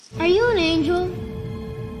Are you an angel?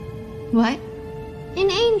 What?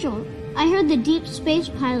 An angel. I heard the deep space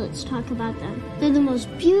pilots talk about them. They're the most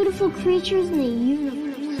beautiful creatures in the universe.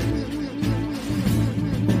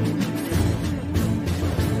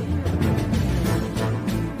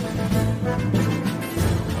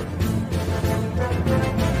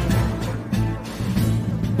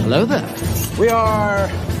 Hello there. We are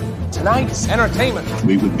tonight's entertainment.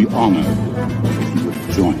 We would be honored if you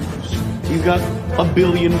would join us. You got a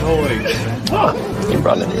billion toys. You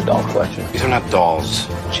run into the doll collection. These are not dolls,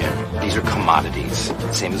 Jim. These are commodities.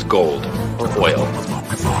 Same as gold or oil.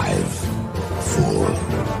 5, 4,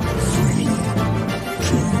 3, 2,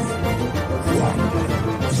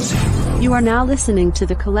 1, 0. You are now listening to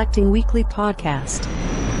the Collecting Weekly podcast.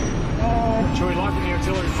 Shall we lock in the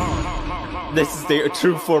auxiliary power? This is the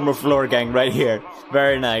true form of Floor Gang right here.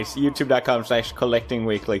 Very nice.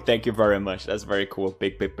 YouTube.com/collectingweekly. Thank you very much. That's very cool.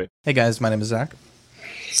 Big. Hey guys, my name is Zach.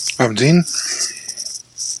 I'm Dean.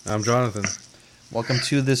 I'm Jonathan. Welcome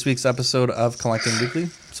to this week's episode of Collecting Weekly.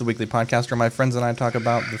 It's a weekly podcast where my friends and I talk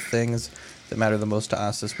about the things that matter the most to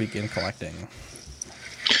us this week in collecting.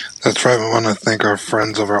 That's right. We want to thank our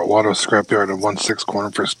friends over at Watto Scrapyard and 1/6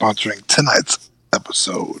 Corner for sponsoring tonight's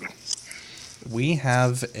episode. We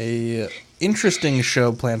have a interesting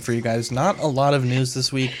show planned for you guys. Not a lot of news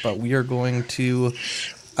this week, but we are going to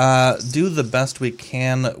do the best we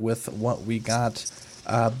can with what we got.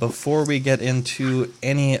 Before we get into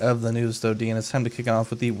any of the news, though, Dean, it's time to kick it off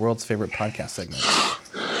with the world's favorite podcast segment.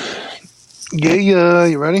 Yeah,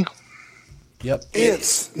 you ready? Yep.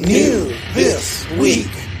 It's new this week.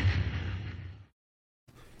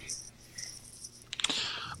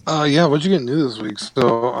 Yeah, what'd you get new this week?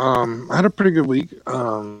 So, I had a pretty good week.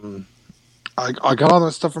 I got all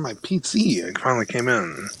that stuff for my PC. It finally came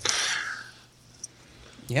in.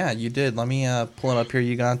 Yeah, you did. Let me pull it up here.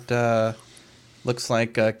 You got, looks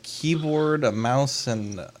like a keyboard, a mouse,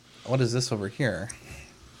 and what is this over here?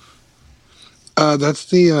 That's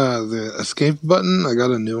the escape button. I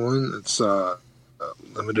got a new one. It's a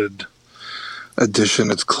limited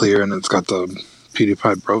edition. It's clear, and it's got the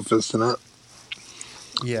PewDiePie Brofist in it.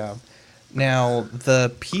 Yeah. Now, the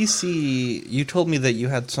PC, you told me that you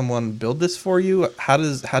had someone build this for you. How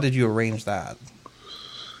did you arrange that?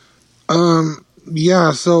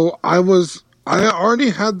 Yeah, so I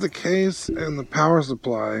already had the case and the power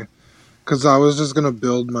supply because I was just going to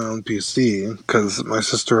build my own PC because my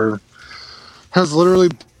sister has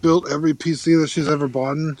literally built every PC that she's ever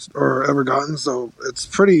bought or ever gotten, so it's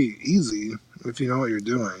pretty easy if you know what you're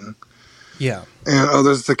doing. Yeah. And,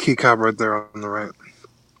 there's the keycap right there on the right.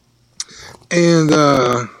 And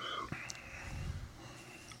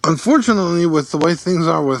unfortunately, with the way things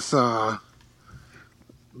are with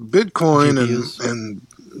Bitcoin and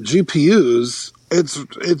GPUs,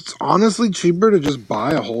 it's honestly cheaper to just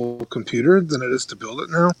buy a whole computer than it is to build it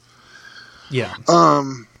now. Yeah.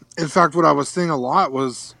 In fact, what I was seeing a lot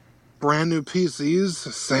was brand new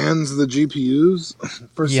PCs, sans the GPUs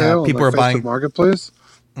for sale. People are buying Marketplace.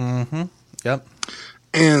 Mm-hmm. Yep.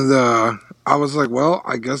 And I was like, well,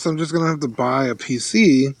 I guess I'm just going to have to buy a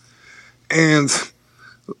PC. And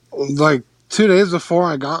like 2 days before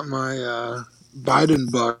I got my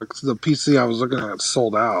Biden bucks, the PC I was looking at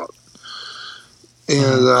sold out.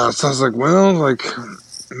 And so I was like, well, like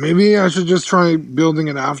maybe I should just try building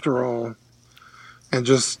it after all and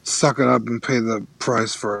just suck it up and pay the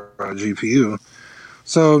price for a GPU.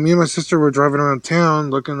 So me and my sister were driving around town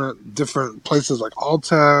looking at different places like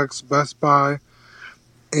Altex, Best Buy.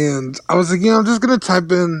 And I was like, I'm just going to type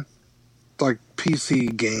in like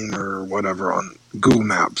PC game or whatever on Google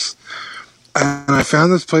Maps. And I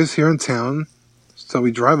found this place here in town. So we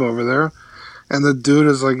drive over there. And the dude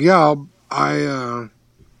is like, I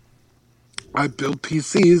build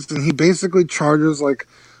PCs. And he basically charges like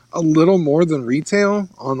a little more than retail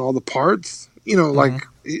on all the parts. You know, like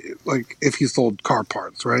if he sold car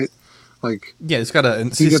parts, right? Like, yeah, he still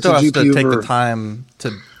has to take the time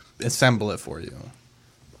to assemble it for you.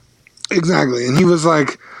 Exactly. And he was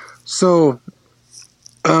like, so,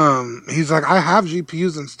 he's like, I have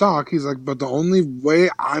GPUs in stock. He's like, but the only way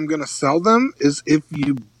I'm going to sell them is if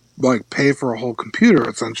you like pay for a whole computer,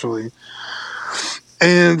 essentially.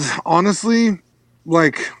 And honestly,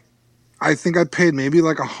 like, I think I paid maybe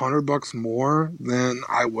like $100 more than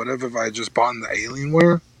I would have if I just bought the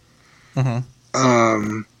Alienware.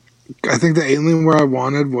 Mm-hmm. I think the Alienware I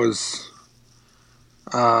wanted was,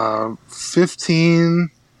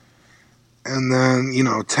 15. And then,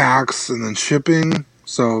 tax and then shipping.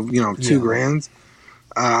 So, $2,000.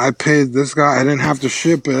 I paid this guy. I didn't have to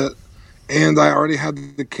ship it. And I already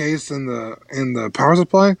had the case and the power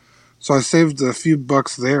supply. So I saved a few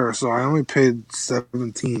bucks there. So I only paid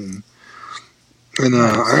 $17. And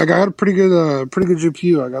I got a pretty good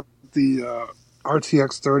GPU. I got the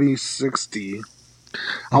RTX 3060.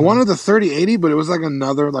 I wanted the 3080, but it was like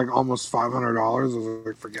another like almost $500. I was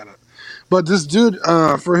like, forget it. But this dude,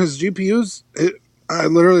 for his GPUs, I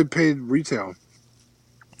literally paid retail.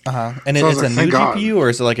 And So I it's was a like, new thank God. GPU or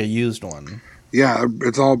is it like a used one? Yeah,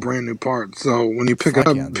 it's all brand new parts. So when you pick it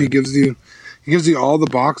up, he gives you all the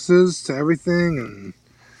boxes to everything, and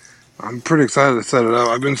I'm pretty excited to set it up.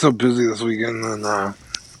 I've been so busy this weekend, and I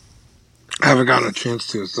haven't gotten a chance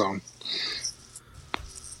to. So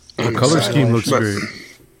the color scheme looks great.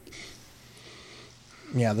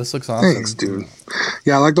 Yeah, this looks awesome. Thanks, dude.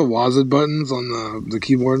 Yeah, I like the WASD buttons on the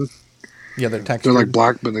keyboard. Yeah, they're textured. They're like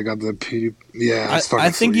black, but they got the P. Yeah, it's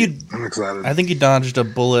fucking sweet. I'm excited. I think you dodged a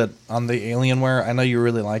bullet on the Alienware. I know you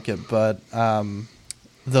really like it, but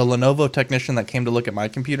the Lenovo technician that came to look at my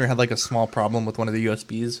computer had like a small problem with one of the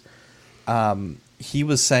USBs. He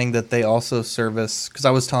was saying that they also service, because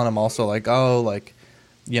I was telling him also like, oh, like,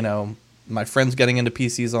 you know, my friend's getting into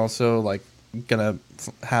PCs also, like, gonna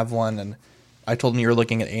have one, and I told him you were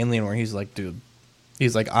looking at Alienware. He's like, dude,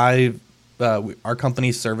 he's like, our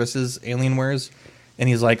company services Alienwares, and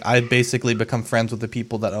he's like, I basically become friends with the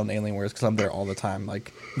people that own Alienwares because I'm there all the time.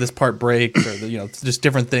 Like, this part breaks, or you know, just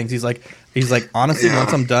different things. He's like, honestly,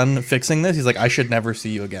 once I'm done fixing this, he's like, I should never see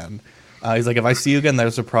you again. He's like, if I see you again,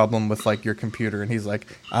 there's a problem with like your computer. And he's like,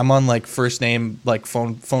 I'm on like first name, like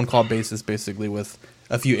phone call basis, basically with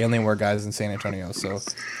a few Alienware guys in San Antonio. So,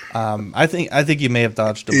 I think you may have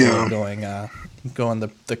dodged a bullet going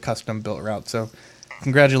the custom built route. So,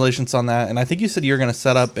 congratulations on that. And I think you said you were going to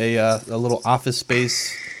set up a little office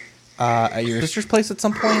space at your sister's place at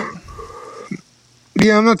some point.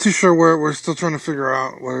 Yeah, I'm not too sure where. We're still trying to figure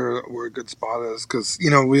out where a good spot is, because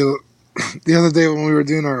you know the other day when we were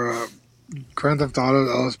doing our Grand Theft Auto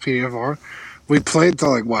LSPDFR, we played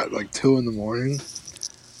till like 2 a.m.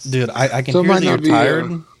 Dude, I can hear that you're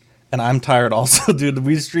tired, and I'm tired also, dude.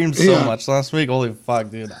 We streamed so much last week. Holy fuck,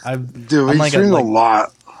 dude! We like streamed a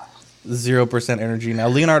lot. 0% energy now.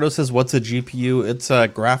 Leonardo says, "What's a GPU?" It's a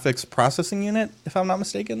graphics processing unit, if I'm not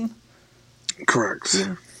mistaken. Correct.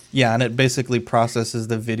 Yeah, and it basically processes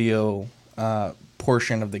the video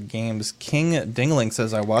portion of the games. King Dingling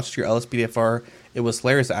says, "I watched your LSPDFR. It was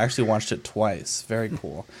hilarious. I actually watched it twice. Very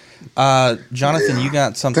cool." Jonathan, you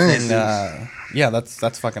got something. Yeah,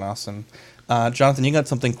 that's fucking awesome. Jonathan, you got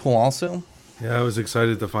something cool also. Yeah, I was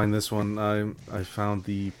excited to find this one. I found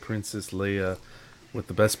the Princess Leia with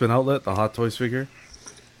the Bespin outlet, the Hot Toys figure.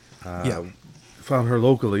 Found her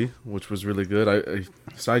locally, which was really good. I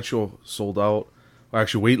Sideshow sold out, or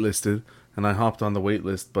actually waitlisted, and I hopped on the wait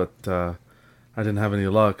list, but I didn't have any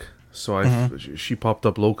luck. So she popped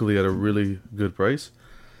up locally at a really good price.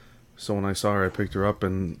 So when I saw her, I picked her up,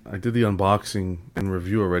 and I did the unboxing and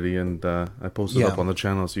review already, and I posted up on the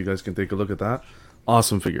channel, so you guys can take a look at that.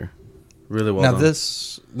 Awesome figure. Really well done. Now,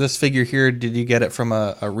 this figure here, did you get it from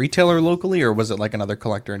a retailer locally, or was it like another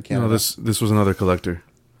collector in Canada? No, this was another collector.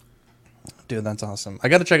 Dude, that's awesome. I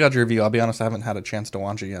got to check out your review. I'll be honest, I haven't had a chance to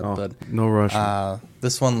watch it yet. But no rush.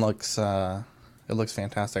 This one looks it looks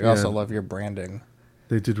fantastic. I also love your branding.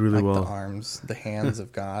 They did really well. The arms, the hands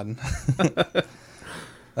of God.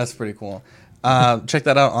 That's pretty cool. Check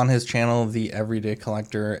that out on his channel, The Everyday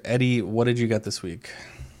Collector. Eddie, what did you get this week?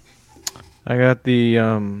 I got the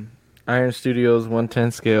Iron Studios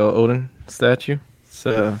 110 scale Odin statue. It's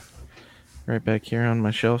right back here on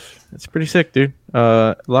my shelf. It's pretty sick, dude.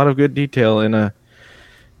 A lot of good detail in a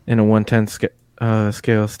 110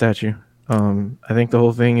 scale statue. I think the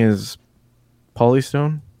whole thing is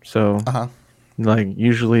polystone. So, like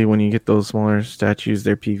usually when you get those smaller statues,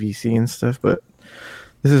 they're PVC and stuff. But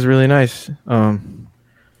this is really nice.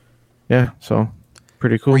 Yeah, so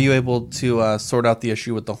pretty cool. Were you able to sort out the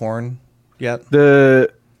issue with the horn yet?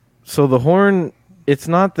 So the horn, it's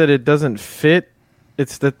not that it doesn't fit,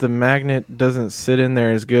 it's that the magnet doesn't sit in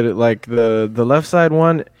there as good. Like the left side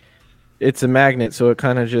one, it's a magnet, so it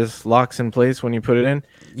kind of just locks in place when you put it in.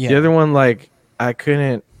 Yeah. The other one, like, I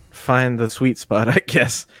couldn't find the sweet spot, I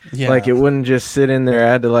guess. Yeah. Like, it wouldn't just sit in there.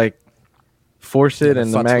 I had to, like, force it,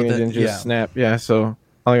 and the magnet didn't just snap. Yeah, so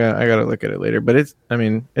I got to look at it later. But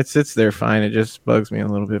it sits there fine. It just bugs me a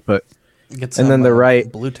little bit. But get some, then the right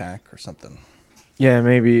blue tack or something. Yeah,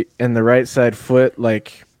 maybe. And the right side foot,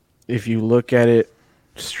 like, if you look at it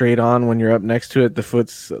straight on when you're up next to it, the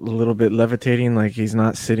foot's a little bit levitating, like he's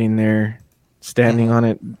not sitting there standing on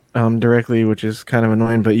it directly, which is kind of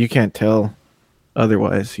annoying, but you can't tell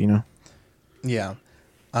otherwise, you know. Yeah.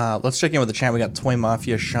 Let's check in with the chat. We got Toy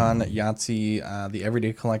Mafia, Sean, Yahtzee, The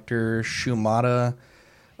Everyday Collector, Shumata,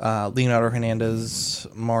 Leonardo Hernandez,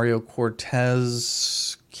 Mario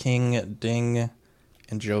Cortez, King Ding,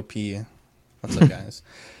 and Joe P. What's up, guys?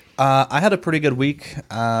 I had a pretty good week,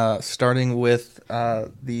 starting with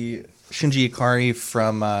the Shinji Ikari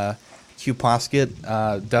from Q Posket.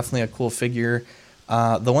 Definitely a cool figure.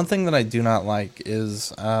 The one thing that I do not like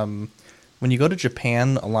is when you go to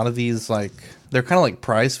Japan, a lot of these, like, they're kind of like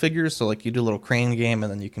prize figures. So, like, you do a little crane game,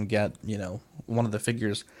 and then you can get, you know, one of the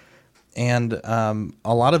figures. And a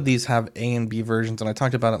lot of these have A and B versions, and I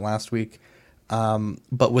talked about it last week.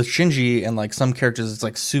 But with Shinji and, like, some characters, it's,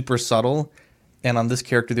 like, super subtle. And on this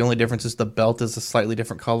character, the only difference is the belt is a slightly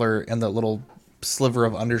different color, and the little sliver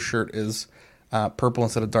of undershirt is purple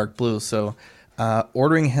instead of dark blue. So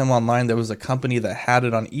ordering him online, there was a company that had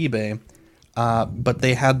it on eBay, but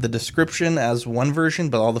they had the description as one version,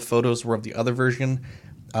 but all the photos were of the other version.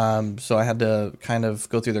 So I had to kind of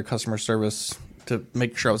go through their customer service to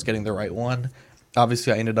make sure I was getting the right one.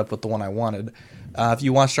 Obviously, I ended up with the one I wanted. If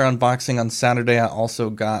you watched our unboxing on Saturday, I also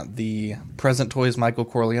got the Present Toys Michael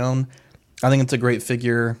Corleone. I think it's a great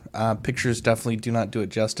figure. Pictures definitely do not do it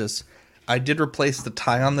justice. I did replace the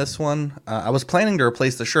tie on this one. I was planning to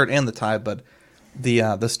replace the shirt and the tie, but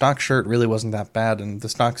the stock shirt really wasn't that bad, and the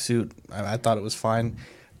stock suit, I thought it was fine.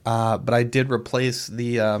 But I did replace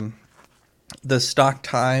the stock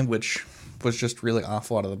tie, which was just really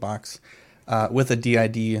awful out of the box, with a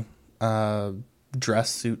DID dress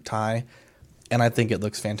suit tie, and I think it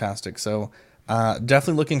looks fantastic. So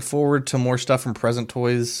definitely looking forward to more stuff from Present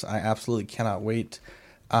Toys. I absolutely cannot wait.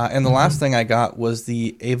 And the last thing I got was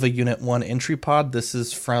the Eva Unit 1 entry pod. This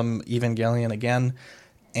is from Evangelion again.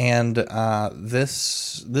 And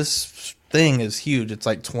this thing is huge. It's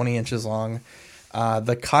like 20 inches long.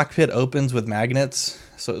 The cockpit opens with magnets,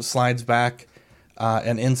 so it slides back.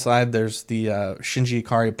 And inside there's the Shinji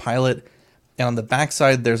Ikari pilot. And on the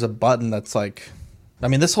backside there's a button that's like... I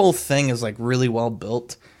mean, this whole thing is like really well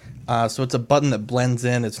built. So it's a button that blends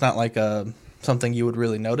in. It's not like something you would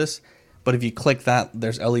really notice. But if you click that,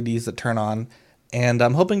 there's LEDs that turn on. And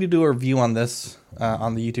I'm hoping to do a review on this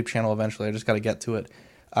on the YouTube channel eventually. I just got to get to it.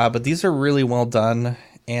 But these are really well done.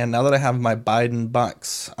 And now that I have my Biden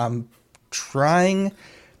bucks, I'm trying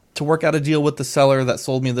to work out a deal with the seller that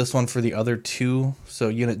sold me this one for the other two. So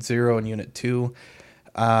Unit 0 and Unit 2.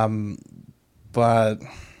 But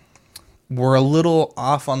we're a little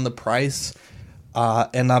off on the price.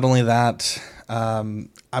 And not only that,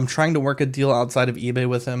 I'm trying to work a deal outside of eBay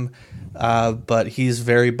with him, but he's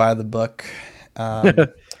very by the book.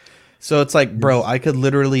 So it's like, bro, I could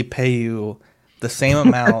literally pay you the same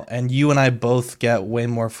amount and you and I both get way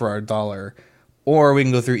more for our dollar. Or we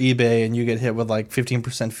can go through eBay and you get hit with like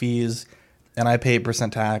 15% fees and I pay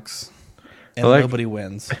 8% tax and nobody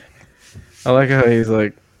wins. I like how he's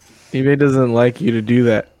like, eBay doesn't like you to do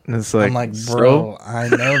that. And it's like, I'm like, bro, I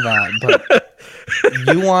know that, but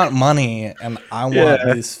you want money and I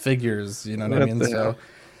want these figures, you know what I mean? So,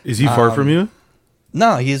 is he far from you?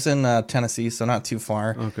 No, he's in Tennessee, so not too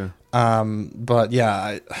far. Okay. But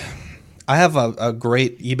yeah, I have a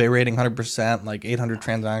great eBay rating, 100%, like 800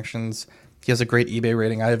 transactions. He has a great eBay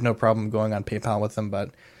rating. I have no problem going on PayPal with him,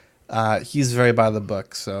 but he's very by the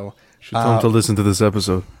book. So should tell him to listen to this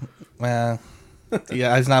episode.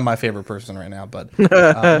 Yeah, he's not my favorite person right now, but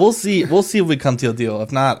we'll see. We'll see if we come to a deal.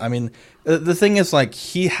 If not, I mean, the thing is, like,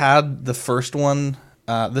 he had the first one.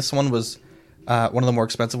 This one was one of the more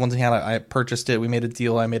expensive ones he had. I purchased it. We made a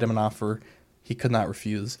deal. I made him an offer. He could not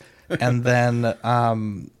refuse. And then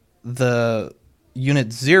the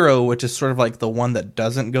Unit 0, which is sort of like the one that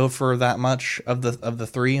doesn't go for that much of the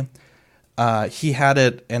three, he had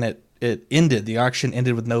it, and it ended. The auction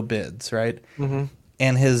ended with no bids, right? Mm-hmm.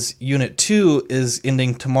 And his Unit 2 is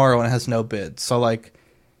ending tomorrow and has no bids. So, like,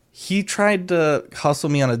 he tried to hustle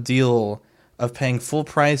me on a deal of paying full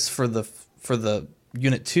price for the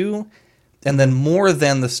Unit 2 and then more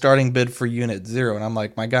than the starting bid for Unit 0. And I'm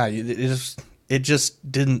like, my guy, it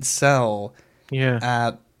just didn't sell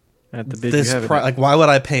at the bid this price. Like, why would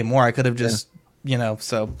I pay more? I could have just,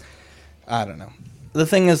 so I don't know. The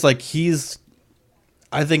thing is, like,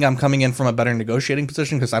 I think I'm coming in from a better negotiating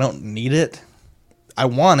position because I don't need it. I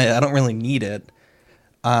want it. I don't really need it.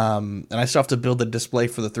 And I still have to build a display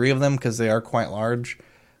for the three of them because they are quite large.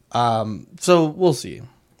 So we'll see.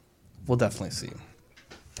 We'll definitely see.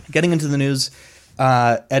 Getting into the news,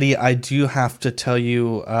 Eddie, I do have to tell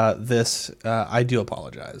you this. I do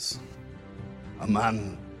apologize. A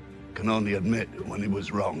man can only admit when he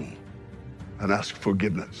was wrong and ask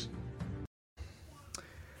forgiveness.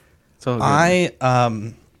 So good.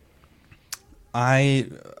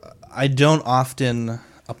 I don't often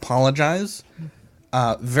apologize.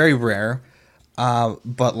 Very rare.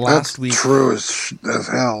 But last week, true as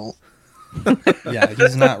hell. Yeah,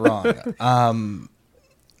 he's not wrong.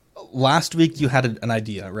 Last week you had an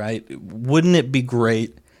idea, right? Wouldn't it be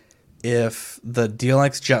great if the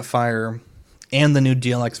DLX Jetfire and the new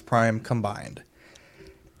DLX Prime combined?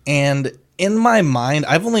 And in my mind,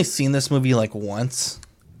 I've only seen this movie like once,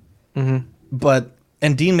 but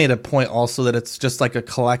and Dean made a point also that it's just like a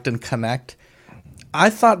collect and connect. I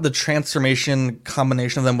thought the transformation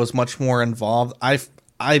combination of them was much more involved. I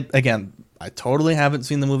totally haven't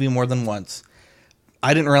seen the movie more than once.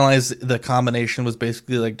 I didn't realize the combination was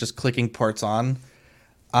basically like just clicking parts on.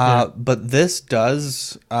 But this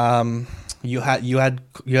does. You had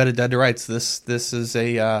a dead to rights. This is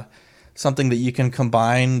a something that you can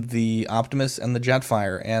combine the Optimus and the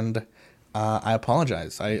Jetfire. And I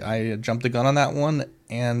apologize. I jumped the gun on that one,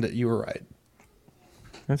 and you were right.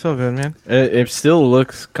 That's all good, man. It still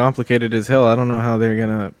looks complicated as hell. I don't know how they're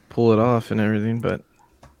gonna pull it off and everything, but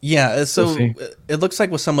yeah. So we'll it looks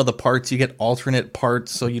like with some of the parts, you get alternate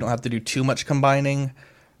parts, so you don't have to do too much combining.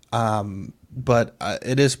 But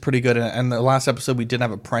it is pretty good. And the last episode we didn't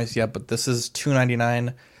have a price yet, but this is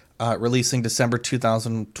 $2.99, releasing December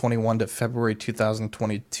 2021 to February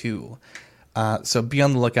 2022. So be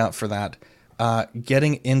on the lookout for that.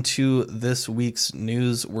 Getting into this week's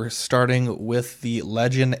news, we're starting with the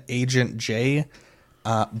Legend Agent J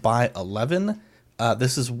by 11.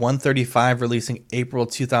 This is 135, releasing April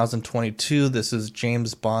 2022. This is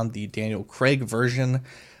James Bond, the Daniel Craig version.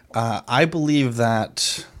 I believe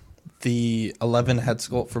that the 11 head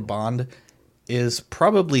sculpt for Bond is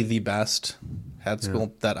probably the best head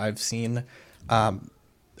sculpt that I've seen. I've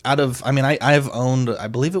owned, I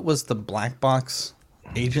believe it was the Black Box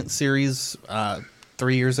Agent series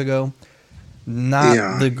 3 years ago.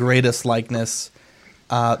 Not the greatest likeness.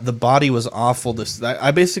 The body was awful.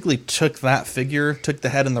 I basically took that figure, took the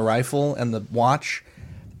head and the rifle and the watch,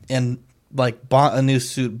 and like bought a new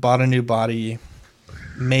suit, bought a new body,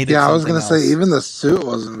 made it. Yeah, I was gonna say even the suit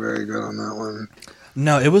wasn't very good on that one.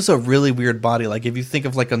 No, it was a really weird body. Like if you think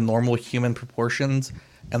of like a normal human proportions,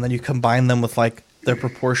 and then you combine them with like the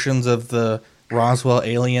proportions of the Roswell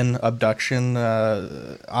alien abduction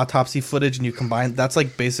autopsy footage, and you combine, that's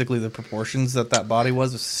like basically the proportions that body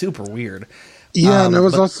was. It was super weird. Yeah, and there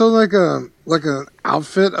was also like an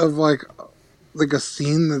outfit of like a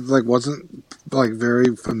scene that like wasn't like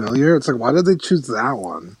very familiar. It's like, why did they choose that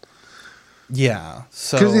one? Yeah,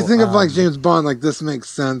 so because you think of like James Bond, like this makes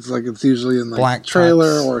sense. Like it's usually in like black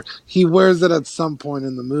trailer tux, or he wears it at some point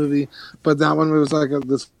in the movie. But that one was like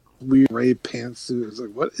this weird gray pantsuit. It's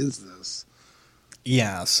like, what is this?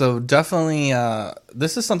 Yeah, so definitely,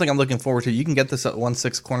 this is something I'm looking forward to. You can get this at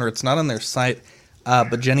 1/6 Corner. It's not on their site,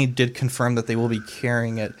 but Jenny did confirm that they will be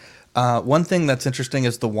carrying it. One thing that's interesting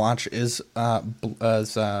is the watch is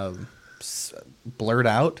blurred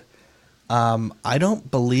out. I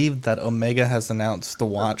don't believe that Omega has announced the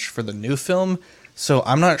watch for the new film, so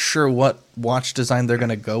I'm not sure what watch design they're going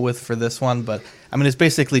to go with for this one, but I mean, it's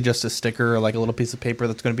basically just a sticker or like a little piece of paper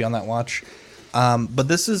that's going to be on that watch. But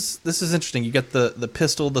this is interesting. You get the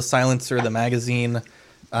pistol, the silencer, the magazine,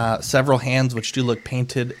 several hands which do look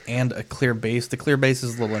painted, and a clear base. The clear base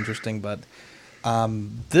is a little interesting, but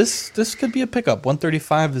this could be a pickup.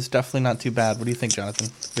 135 is definitely not too bad. What do you think, Jonathan?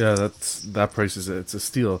 Yeah, that price it's a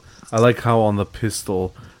steal. I like how on the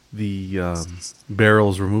pistol the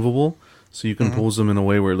barrel's removable, so you can pose them in a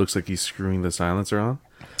way where it looks like he's screwing the silencer on.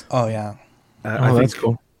 Oh yeah, that's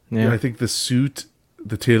cool. Yeah, I think the suit,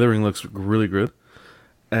 the tailoring looks really good,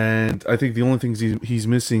 and I think the only things he's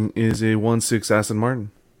missing is a 1/6 Aston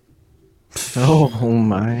Martin. Oh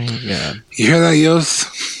my god! You hear that,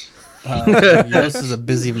 Yost? Yost is a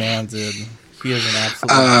busy man, dude. He is an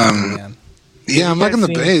absolute busy man. Yeah, I'm liking the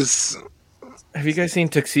base. Have you guys seen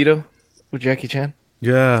Tuxedo with Jackie Chan?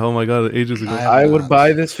 Yeah. Oh my god! Ages ago. I would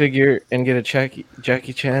buy this figure and get a Jackie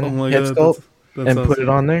Chan head sculpt and put it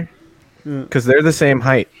on there because they're the same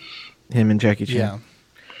height. Him and Jackie Chan. Yeah.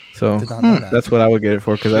 So that's what I would get it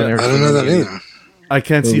for because I never. I don't know that either. I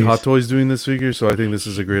can't see Hot Toys doing this figure, so I think this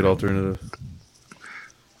is a great alternative.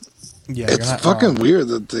 Yeah, it's fucking weird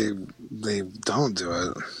that they don't do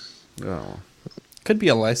it. Oh. Could be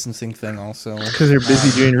a licensing thing also. Because they're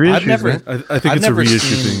busy doing reissues. I think it's a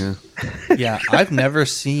reissue thing. Yeah, I've never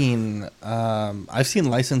seen. I've seen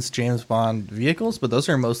licensed James Bond vehicles, but those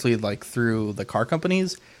are mostly like through the car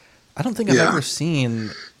companies. I don't think I've ever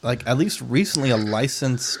seen, like, at least recently, a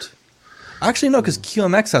licensed. Actually, no, because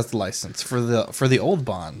QMX has the license for the old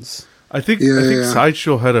Bonds. I think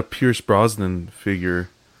Sideshow had a Pierce Brosnan figure.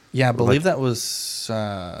 Yeah, I believe that was.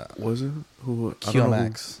 Was it? Who?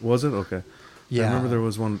 QMX. Was it? Okay. Yeah. I remember there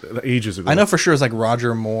was one ages ago. I know for sure it was like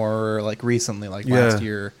Roger Moore, like recently, like last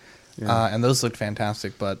year. Yeah. And those looked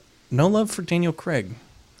fantastic, but no love for Daniel Craig.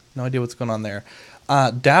 No idea what's going on there.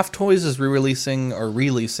 Daft Toys is releasing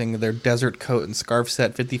their Desert Coat and Scarf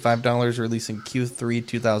set, $55, releasing Q3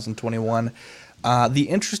 2021. The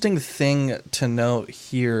interesting thing to note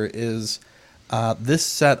here is this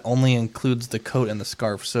set only includes the coat and the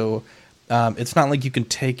scarf, so it's not like you can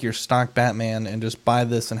take your stock Batman and just buy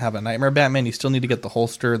this and have a Nightmare Batman. You still need to get the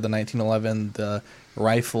holster, the 1911, the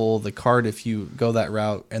rifle, the card if you go that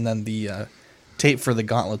route, and then the tape for the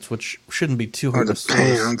gauntlets, which shouldn't be too hard to source.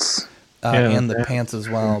 Pants. And the pants as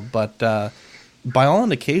well. But by all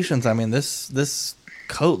indications, I mean, this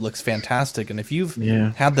coat looks fantastic. And if you've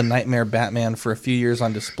had the Nightmare Batman for a few years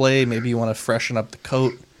on display, maybe you want to freshen up the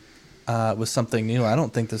coat with something new. I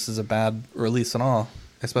don't think this is a bad release at all,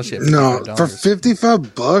 especially at $55. For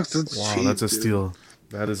 $55, that's cheap. That's a dude. steal.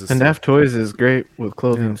 That is a And steal. Daft Toys is great with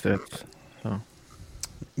clothing sets. So.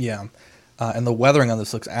 Yeah. And the weathering on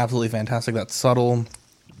this looks absolutely fantastic. That subtle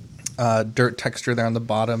dirt texture there on the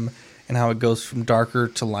bottom, and how it goes from darker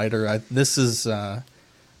to lighter. This is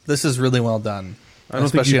really well done,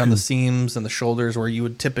 especially on the seams and the shoulders where you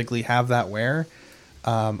would typically have that wear.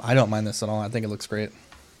 I don't mind this at all. I think it looks great.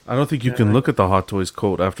 I don't think you can look at the Hot Toys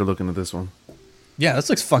coat after looking at this one. Yeah, this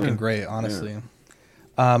looks fucking great, honestly.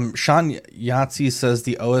 Sean Yahtzee says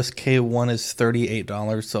the OSK one is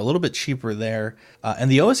 $38, so a little bit cheaper there.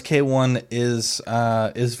 And the OSK one is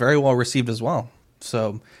very well received as well.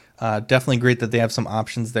 So definitely great that they have some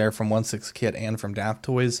options there from 1/6 Kit and from Daft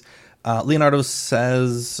Toys. Leonardo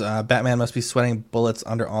says Batman must be sweating bullets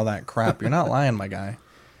under all that crap. You're not lying, my guy.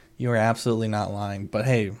 You are absolutely not lying. But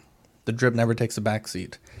hey, the drip never takes a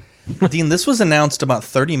backseat. Dean, this was announced about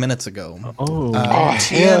 30 minutes ago.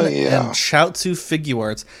 hell yeah. And Chaozu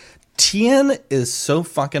Figuarts. Tien is so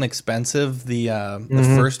fucking expensive. The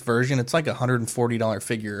first version, it's like $140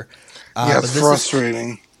 figure. It's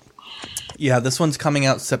frustrating. This one's coming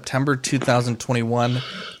out September 2021.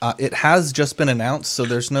 It has just been announced, so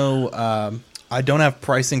there's no... I don't have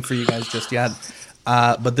pricing for you guys just yet.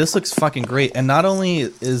 But this looks fucking great. And not only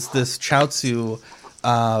is this Chaozu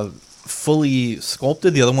fully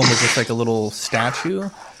sculpted, the other one was just like a little statue.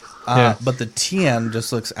 But the Tien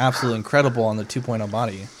just looks absolutely incredible on the 2.0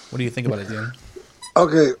 body. What do you think about it, Dean?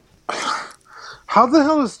 Okay. How the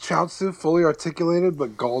hell is Chaozu fully articulated,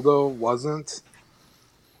 but Goldo wasn't?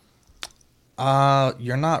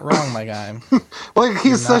 You're not wrong, my guy. Like,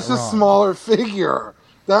 he's such a smaller figure.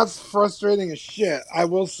 That's frustrating as shit. I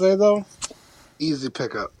will say, though, easy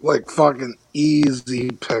pickup. Like, fucking easy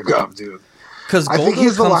pickup, dude. Because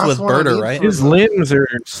Goldo comes with Birder, right? His limbs are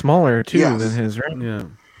smaller, too, than his, right? Yeah.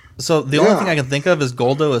 So the only thing I can think of is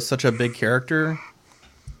Goldo is such a big character.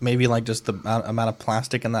 Maybe, like, just the amount of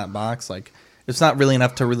plastic in that box. Like, it's not really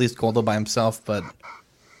enough to release Goldo by himself, but...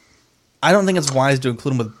 I don't think it's wise to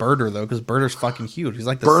include him with Birder, though, because Birder's fucking huge. He's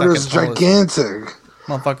like the Birder's second gigantic.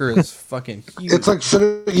 Motherfucker is fucking huge. It's like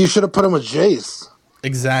you should have put him with Jace.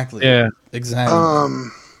 Exactly. Yeah. Exactly.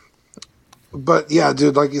 But yeah,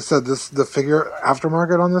 dude, like you said, the figure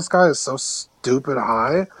aftermarket on this guy is so stupid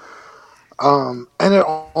high. And it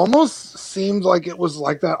almost seemed like it was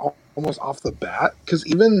like that almost off the bat, because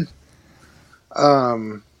even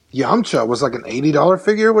Yamcha was like an $80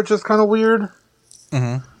 figure, which is kind of weird.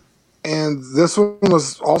 Mm-hmm. And this one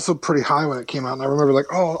was also pretty high when it came out, and I remember like,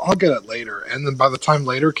 oh, I'll get it later. And then by the time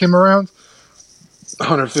later came around,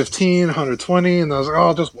 115, 120, and I was like, oh,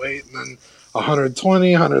 I'll just wait. And then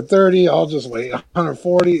 120, 130, I'll just wait.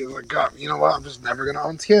 140, like, God, you know what? I'm just never gonna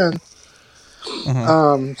own Tien.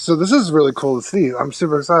 Mm-hmm. So this is really cool to see. I'm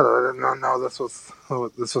super excited. I did not know this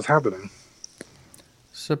was happening.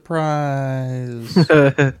 Surprise!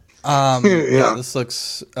 This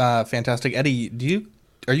looks fantastic. Eddie,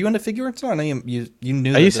 are you into figurines? I know you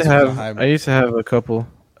knew. I used to have a couple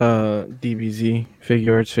DBZ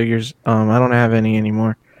figures. I don't have any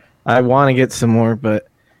anymore. I want to get some more, but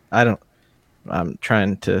I don't. I'm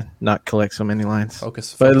trying to not collect so many lines.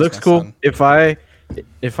 Focus, but it looks cool. Son.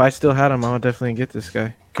 If I still had him, I would definitely get this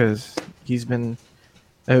guy because he's been.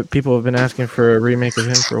 People have been asking for a remake of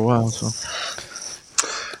him for a while. So.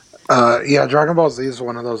 Dragon Ball Z is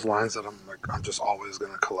one of those lines that I'm just always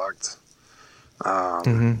gonna collect.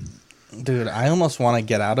 Dude, I almost want to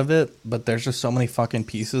get out of it, but there's just so many fucking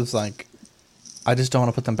pieces. Like, I just don't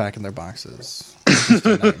want to put them back in their boxes. It's just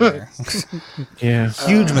a nightmare. Yeah,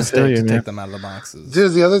 huge mistake to take them out of the boxes.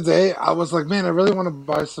 Dude, the other day I was like, man, I really want to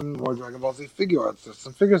buy some more Dragon Ball Z figure arts. There's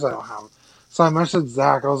some figures I don't have. So I messaged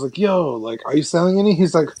Zach. I was like, yo, like, are you selling any?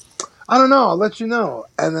 He's like, I don't know. I'll let you know.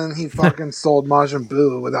 And then he fucking sold Majin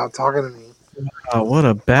Buu without talking to me. Oh, what a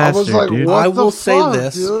I bastard, was like, dude. what I will the say fuck,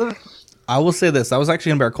 this. dude? I will say this. I was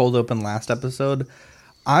actually in our cold open last episode.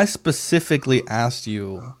 I specifically asked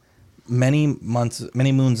you many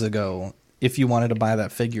moons ago if you wanted to buy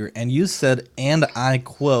that figure, and you said, and I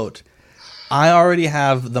quote, "I already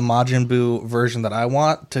have the Majin Buu version that I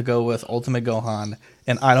want to go with Ultimate Gohan,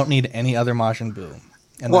 and I don't need any other Majin Buu."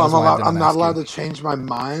 And Well, that is why I didn't I'm not ask allowed you. to change my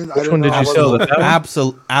mind. Which one did you sell? The fat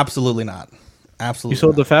one? Absolutely not. Absolutely. You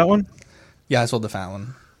sold not. the fat one? Yeah, I sold the fat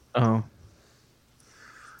one. Oh.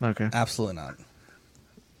 Okay. Absolutely not.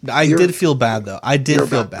 I did feel bad though. I did You're a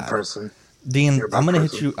feel bad bad. person. Dean, You're a bad I'm gonna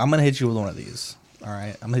person. hit you. I'm gonna hit you with one of these. All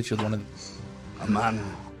right, I'm gonna hit you with one of these. A man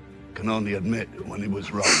can only admit when he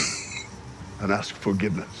was wrong and ask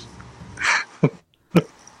forgiveness.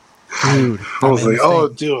 Dude. I was like, oh,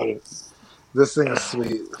 dude, this thing is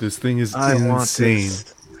sweet. This thing is I want insane.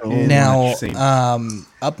 this. Now, Insane.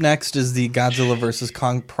 up next is the Godzilla vs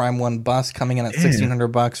Kong Prime 1 bus coming in at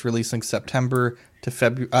 $1,600, releasing September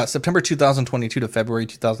 2022 to February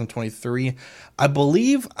 2023. I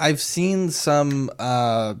believe I've seen some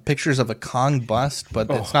pictures of a Kong bust, but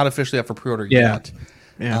it's not officially up for pre-order yet.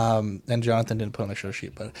 Yeah. And Jonathan didn't put on the show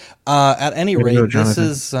sheet, but at any Way to rate, go,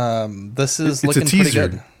 this Jonathan. is It's a looking pretty teaser.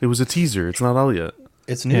 good. It was a teaser. It's not out yet.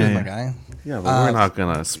 It's news, Yeah, my yeah. guy. Yeah, but we're not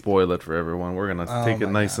gonna spoil it for everyone. We're gonna take it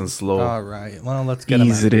my nice God. and slow. All right. Well, let's get them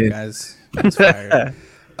Ease out it here, in. guys. It's fired.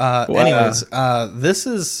 Wow. Anyways, this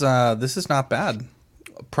is not bad.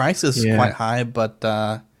 Price is quite high, but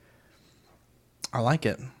I like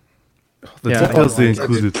it. The Yeah, details they It's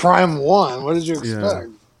included. Prime 1. What did you expect?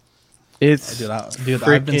 It's Dude, I've been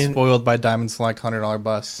freaking- spoiled by Diamond Select $100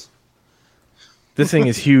 bus. This thing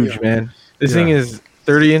is huge, man. This thing is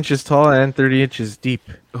 30 inches tall and 30 inches deep.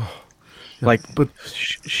 Like, but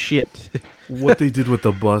shit. What they did with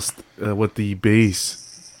the bust, with the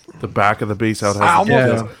base, the back of the base, how it has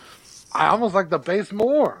the I almost like the base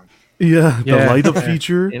more. the light up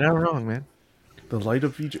feature. You're not wrong, man. The light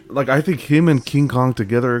up feature. Like, I think him and King Kong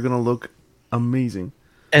together are gonna look amazing.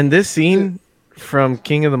 And this scene from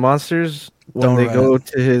King of the Monsters when they go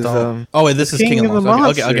to his oh wait, this is King of the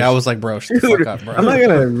Monsters. Okay, I was like, bro, shut the fuck up, bro. I'm not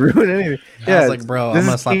gonna ruin anything. I was like, bro, I'm this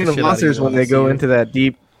gonna is slap King the of shit the out of you Monsters when when I they see go you. into that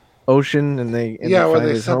deep ocean and they Where find they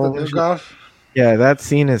his set the home and nuke shit. off. Yeah, that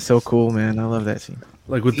scene is so cool, man. I love that scene.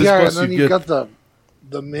 Like with this Yeah, and bus, then you you get got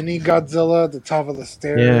the mini Godzilla at the top of the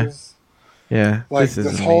stairs. Yeah, Like this is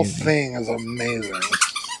this whole amazing. thing is amazing.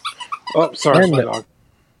 Oh, sorry, And, my dog.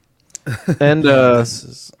 And this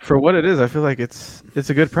is for what it is, I feel like it's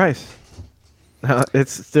a good price.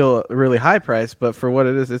 It's still a really high price, but for what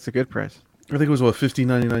it is, it's a good price. I think it was what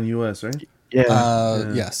 $15.99 US, right? Yeah.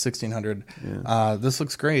 yeah, 1,600. This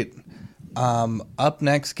looks great. Up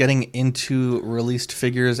next, getting into released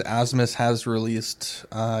figures, Asmus has released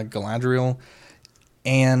Galadriel,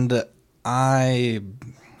 and I'll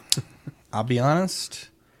be honest,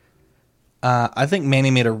 I think Manny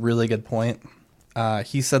made a really good point.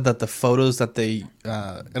 He said that the photos that they,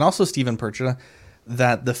 and also Stephen Percha,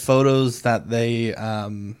 that the photos that they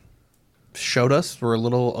showed us were a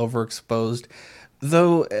little overexposed.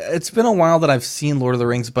 Though it's been a while that I've seen Lord of the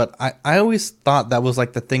Rings, but I always thought that was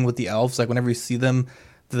like the thing with the elves. Like whenever you see them,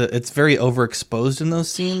 it's very overexposed in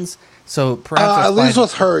those scenes. So perhaps At least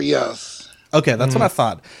with her, yes. Okay, that's what I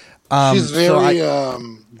thought. She's very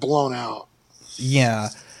blown out. Yeah.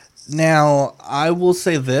 Now I will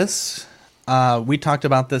say this: we talked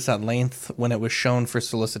about this at length when it was shown for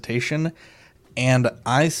solicitation, and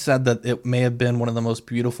I said that it may have been one of the most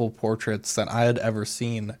beautiful portraits that I had ever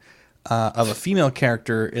seen. Of a female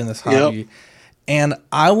character in this hobby. Yep. And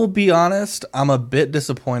I will be honest, I'm a bit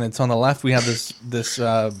disappointed. So on the left we have this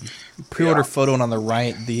pre-order photo, and on the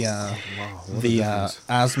right the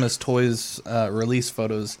Asmus Toys release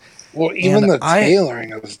photos. Well, even And the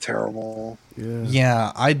tailoring is terrible.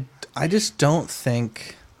 Yeah, I just don't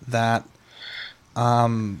think that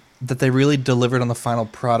that they really delivered on the final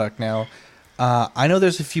product. Now, I know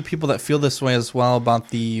there's a few people that feel this way as well about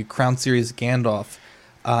the Crown Series Gandalf.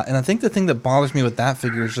 And I think the thing that bothers me with that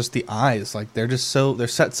figure is just the eyes. Like they're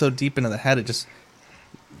set so deep into the head, it just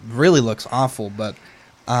really looks awful. But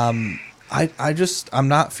I'm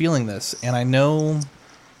not feeling this, and I know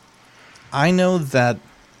that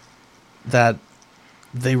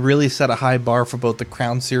they really set a high bar for both the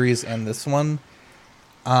Crown Series and this one.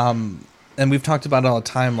 And we've talked about it all the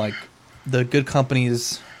time. Like the good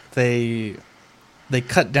companies, they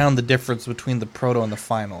cut down the difference between the proto and the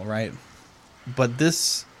final, right? But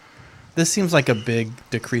this seems like a big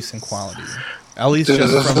decrease in quality, at least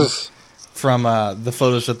just from the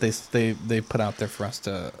photos that they put out there for us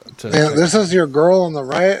to. Yeah, this is your girl on the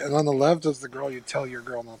right, and on the left is the girl you tell your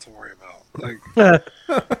girl not to worry about. Like,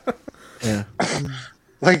 yeah,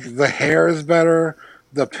 Like, the hair is better,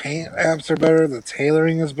 the paint apps are better, the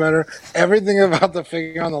tailoring is better, everything about the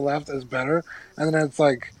figure on the left is better, and then it's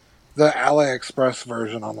like the AliExpress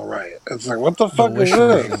version on the right. It's like, what the fuck is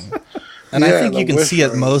this? And I think you can see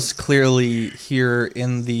it most clearly here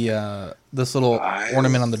in the this little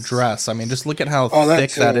ornament on the dress. I mean, just look at how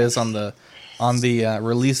thick that is on the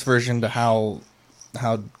release version to how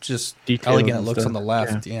just detailed elegant it looks on the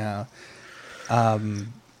left. Yeah.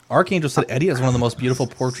 Archangel said Eddie has one of the most beautiful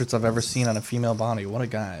portraits I've ever seen on a female body. What a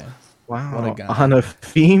guy. Wow. What a guy. On a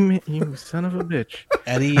theme, you son of a bitch.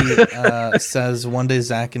 Eddie says one day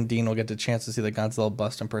Zach and Dean will get the chance to see the Godzilla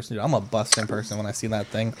bust in person. Dude, I'm a bust in person when I see that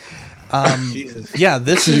thing. Yeah,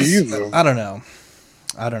 this is... I don't know.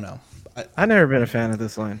 I've never been a fan of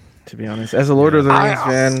this line, to be honest. As a Lord of the Rings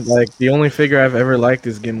fan, like, the only figure I've ever liked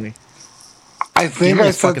is Gimli. I think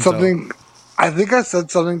I said something... I think I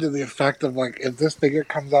said something to the effect of, like, if this figure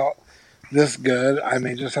comes out this good, I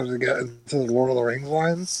may just have to get into the Lord of the Rings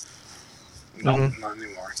lines. No, not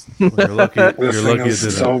anymore. Well, you're lucky. You're lucky to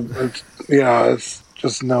do that. It's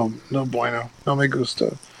just no bueno. No me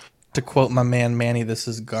gusta. To quote my man Manny, this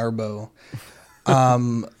is Garbo.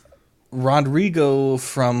 Rodrigo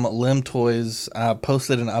from Lim Toys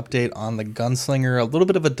posted an update on the Gunslinger. A little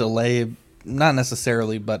bit of a delay, not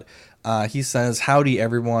necessarily, but he says, "Howdy,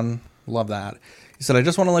 everyone." Love that. He said, "I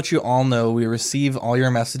just want to let you all know we receive all your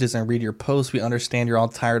messages and read your posts. We understand you're all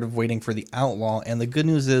tired of waiting for the Outlaw, and the good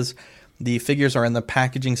news is the figures are in the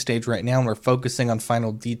packaging stage right now, and we're focusing on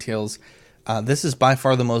final details. This is by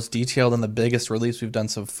far the most detailed and the biggest release we've done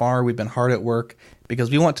so far. We've been hard at work because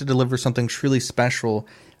we want to deliver something truly special,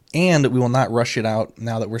 and we will not rush it out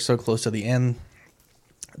now that we're so close to the end.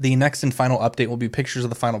 The next and final update will be pictures of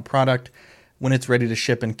the final product when it's ready to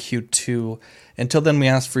ship in Q2. Until then, we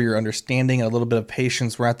ask for your understanding and a little bit of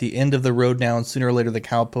patience. We're at the end of the road now, and sooner or later the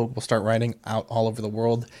Cowpoke will start riding out all over the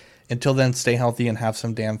world. Until then, stay healthy and have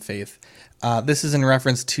some damn faith." This is in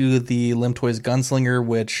reference to the Lim Toys Gunslinger,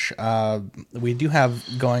 which we do have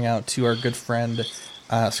going out to our good friend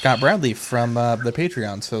Scott Bradley from the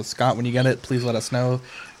Patreon. So, Scott, when you get it, please let us know.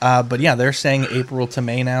 But yeah, they're saying April to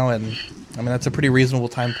May now, and I mean, that's a pretty reasonable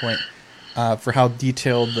time point for how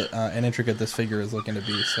detailed and intricate this figure is looking to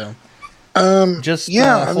be. So,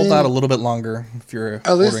 hold out a little bit longer if you're.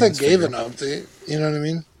 At least they gave an update. You know what I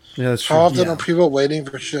mean? Yeah, that's true. How often are people waiting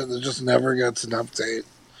for shit that just never gets an update?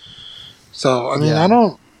 So I mean, I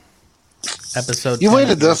don't. Episode. You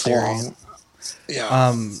waited this long.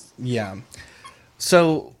 Yeah. Yeah.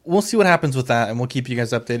 So we'll see what happens with that, and we'll keep you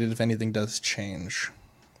guys updated if anything does change.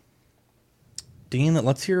 Dean,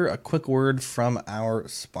 let's hear a quick word from our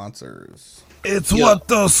sponsors. It's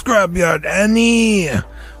Watto Scrapyard, Annie.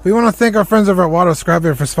 We want to thank our friends over at Watto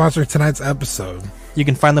Scrapyard for sponsoring tonight's episode. You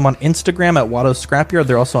can find them on Instagram at Watto Scrapyard.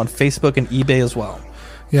 They're also on Facebook and eBay as well.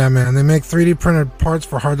 Yeah, man. They make 3D printed parts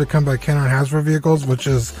for hard-to-come-by Kenner and Hasbro vehicles, which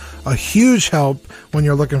is a huge help when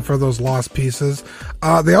you're looking for those lost pieces.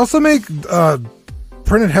 They also make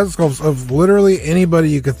printed head sculpts of literally anybody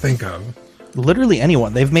you could think of. Literally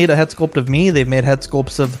anyone. They've made a head sculpt of me. They've made head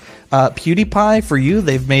sculpts of PewDiePie for you.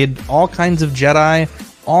 They've made all kinds of Jedi,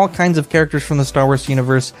 all kinds of characters from the Star Wars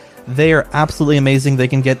universe. They are absolutely amazing. They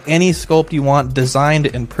can get any sculpt you want designed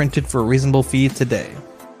and printed for a reasonable fee today.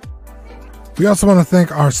 We also want to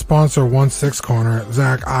thank our sponsor, 1/6 Corner.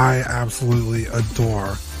 Zach, I absolutely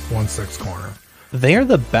adore 1/6 Corner. They are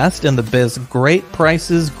the best in the biz. Great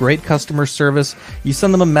prices, great customer service. You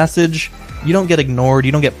send them a message, you don't get ignored,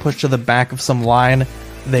 you don't get pushed to the back of some line.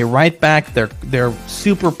 They write back, they're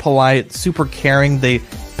super polite, super caring, they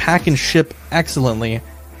pack and ship excellently.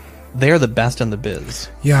 They're the best in the biz.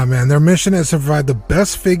 Yeah, man. Their mission is to provide the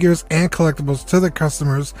best figures and collectibles to their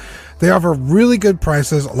customers. They offer really good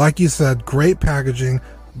prices, like you said, great packaging,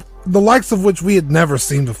 the likes of which we had never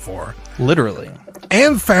seen before. Literally.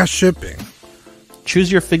 And fast shipping. Choose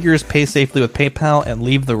your figures, pay safely with PayPal, and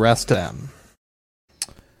leave the rest to them.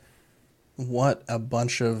 What a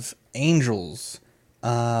bunch of angels.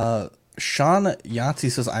 Sean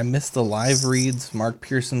Yahtzee says, I missed the live reads. Mark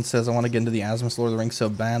Pearson says, I want to get into the Asmus Lord of the Rings so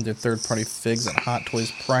bad. They're third-party figs at Hot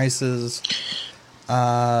Toys prices.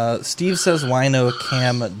 Steve says, why no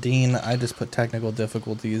Cam Dean? I just put technical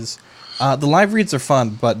difficulties. The live reads are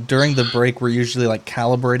fun, but during the break, we're usually like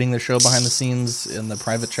calibrating the show behind the scenes in the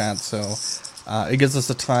private chat, so it gives us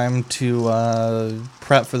the time to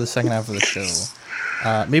prep for the second half of the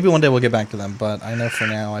show. Maybe one day we'll get back to them, but I know for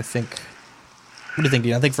now, I think... What do you think,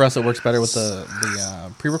 Dean? I think for us it works better with the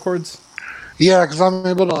pre-records. Yeah, because I'm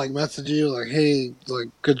able to like message you like, hey, like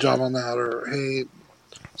good job on that, or hey,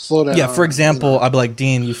 slow down. Yeah, for example, I'd be like,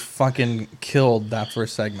 Dean, you fucking killed that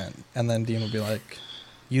first segment, and then Dean would be like,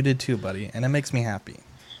 you did too, buddy, and it makes me happy.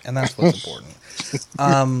 and that's what's important.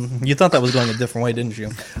 You thought that was going a different way, didn't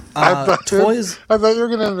you? I thought Toys. I thought you were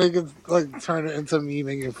gonna make it like turn it into me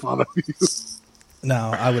making fun of you.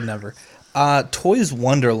 No, I would never. Toys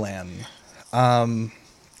Wonderland.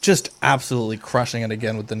 Just absolutely crushing it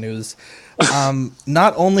again with the news.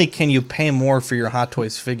 Not only can you pay more for your Hot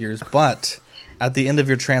Toys figures, but at the end of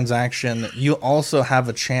your transaction, you also have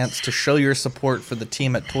a chance to show your support for the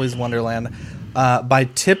team at Toys Wonderland by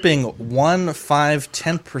tipping 1, 5,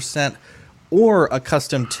 10% or a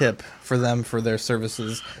custom tip for them for their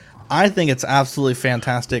services. I think it's absolutely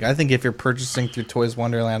fantastic. I think if you're purchasing through Toys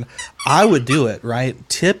Wonderland, I would do it, right?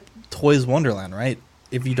 Tip Toys Wonderland, right?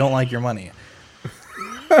 If you don't like your money.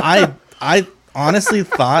 I honestly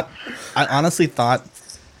thought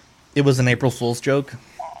it was an April Fool's joke.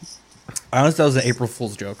 I honestly thought it was an April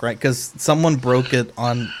Fool's joke, right? Because someone broke it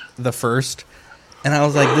on the 1st, and I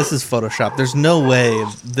was like, this is Photoshop. There's no way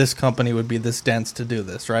this company would be this dense to do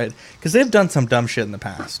this, right? Because they've done some dumb shit in the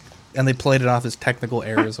past, and they played it off as technical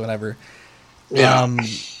errors, whatever. Yeah.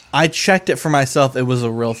 I checked it for myself. It was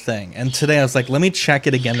a real thing. And today I was like, let me check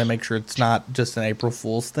it again to make sure it's not just an April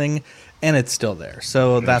Fool's thing. And it's still there.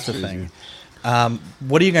 So that's a thing.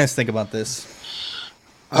 What do you guys think about this?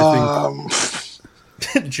 I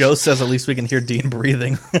think Joe says at least we can hear Dean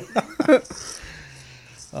breathing.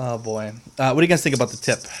 Oh, boy. What do you guys think about the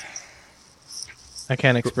tip? I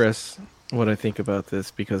can't express what I think about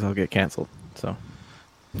this because I'll get canceled. So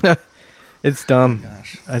it's dumb.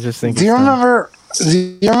 Gosh. I just think Do you remember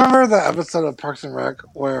the episode of Parks and Rec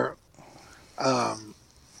where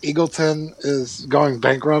Eagleton is going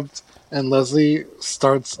bankrupt and Leslie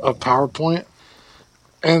starts a PowerPoint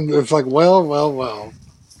and it's like, well,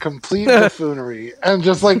 complete buffoonery and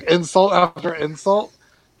just like insult after insult.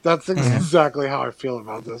 That's exactly how I feel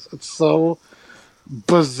about this. It's so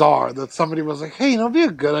bizarre that somebody was like, hey, it'd be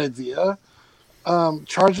a good idea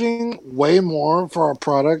charging way more for a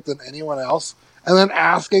product than anyone else and then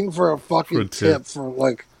asking for a fucking tip for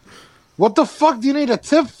like, what the fuck do you need a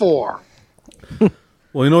tip for?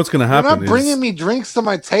 Well, you know what's going to happen. You're not bringing me drinks to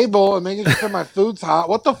my table and making sure my food's hot.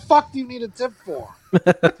 What the fuck do you need a tip for?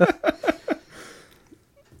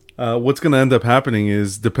 What's going to end up happening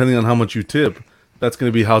is, depending on how much you tip, that's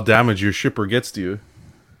going to be how damaged your shipper gets to you.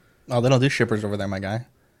 Oh, they don't do shippers over there, my guy.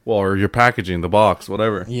 Well, or your packaging, the box,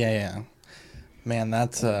 whatever. Yeah. Man,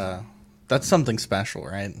 that's something special,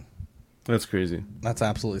 right? That's crazy. That's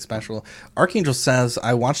absolutely special. Archangel says,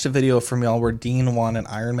 I watched a video from y'all where Dean won an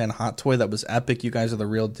Iron Man hot toy that was epic. You guys are the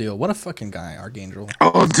real deal. What a fucking guy, Archangel.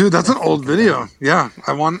 Oh, dude, that's an old video. Yeah,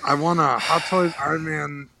 I won a Hot Toys Iron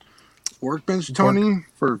Man workbench Tony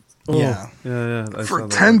for for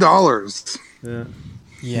 $10.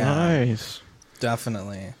 Yeah, nice.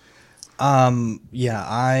 Definitely.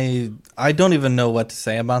 I don't even know what to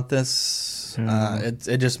say about this.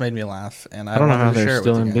 It just made me laugh, and I don't know how share they're it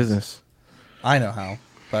still with in you guys. business. I know how,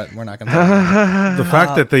 but we're not going to. The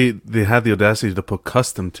fact that they had the audacity to put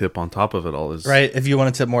custom tip on top of it all is right. If you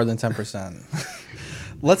want to tip more than 10%.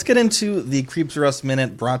 Let's get into the Creeps R Us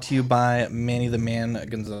Minute, brought to you by Manny the Man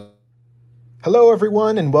Gonzalez. Hello,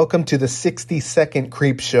 everyone, and welcome to the 60-second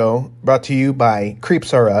Creep Show, brought to you by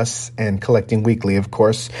Creeps R Us and Collecting Weekly, of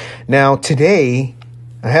course. Now, today,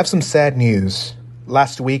 I have some sad news.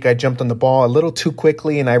 Last week, I jumped on the ball a little too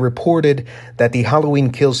quickly, and I reported that the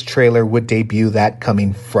Halloween Kills trailer would debut that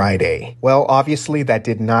coming Friday. Well, obviously, that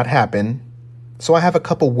did not happen, so I have a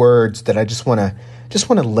couple words that I just want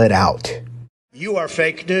to let out. You are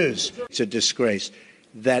fake news. It's a disgrace.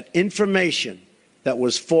 That information that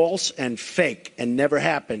was false and fake and never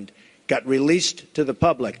happened got released to the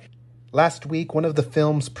public. Last week, one of the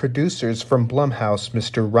film's producers from Blumhouse,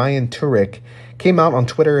 Mr. Ryan Turek, came out on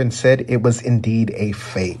Twitter and said it was indeed a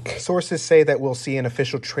fake. Sources say that we'll see an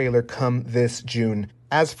official trailer come this June.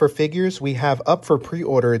 As for figures, we have up for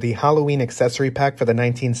pre-order the Halloween accessory pack for the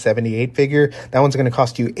 1978 figure. That one's going to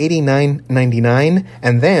cost you $89.99.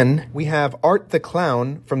 And then we have Art the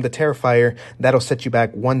Clown from the Terrifier. That'll set you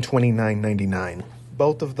back $129.99.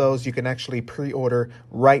 Both of those you can actually pre-order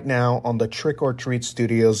right now on the Trick or Treat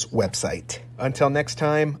Studios website. Until next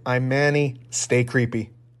time, I'm Manny. Stay creepy.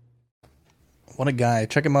 What a guy.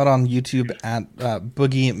 Check him out on YouTube at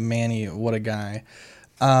Boogie Manny. What a guy.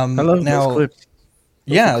 I love those clips.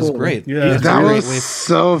 Yeah, it was great. Yeah, that was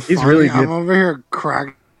so funny. He's really good. I'm over here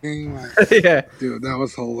cracking. Yeah, dude, that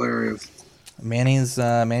was hilarious. Manny's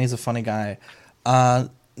a funny guy.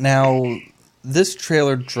 Now, this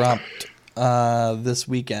trailer dropped this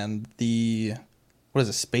weekend. What is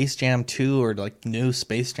it, Space Jam 2 or like new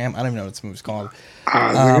Space Jam? I don't even know what this movie's called.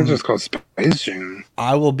 I think it's just called Space Jam.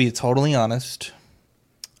 I will be totally honest.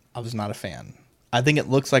 I was not a fan. I think it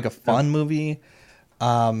looks like a fun movie.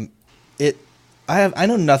 I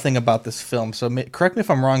know nothing about this film, so correct me if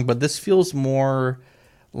I'm wrong, but this feels more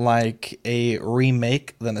like a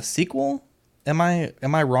remake than a sequel. Am I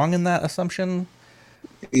wrong in that assumption?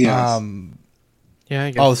 Yes. Yeah.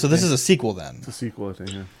 I guess, oh, so this is a sequel then? It's a sequel, I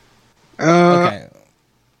think. Yeah. Okay.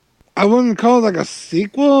 I wouldn't call it like a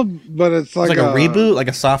sequel, but it's like a reboot, like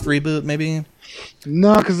a soft reboot, maybe.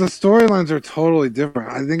 No, because the storylines are totally different.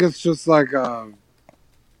 I think it's just like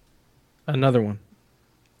another one.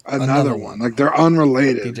 Another one. Like they're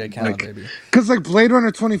unrelated. DJ Khaled, baby. Because like Blade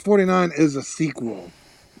Runner 2049 is a sequel.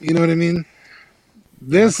 You know what I mean?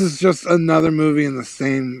 This is just another movie in the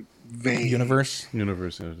same vein. Universe,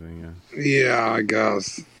 everything. Yeah. Yeah, I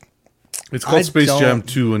guess. It's called Space Jam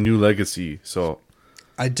 2: A New Legacy. So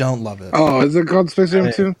I don't love it. Oh, is it called Space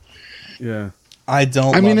Jam 2? Yeah. I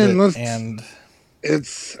don't. I mean, and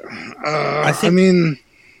it's. I mean,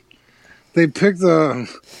 they picked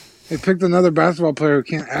another basketball player who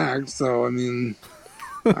can't act. So I mean,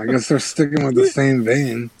 I guess they're sticking with the same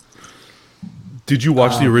vein. Did you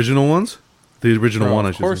watch the original ones? The original one,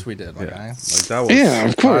 I should say. Of course we did, my guy. Like that was yeah,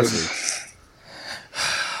 of course.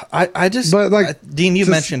 I just, but like Dean, you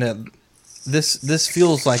mentioned it. This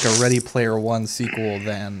feels like a Ready Player One sequel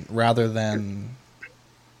rather than,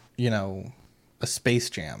 a Space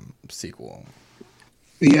Jam sequel.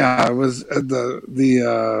 Yeah, it was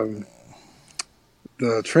the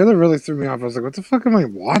trailer really threw me off. I was like, what the fuck am I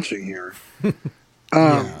watching here?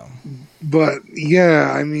 But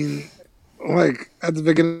yeah, I mean, like at the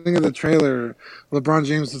beginning of the trailer, LeBron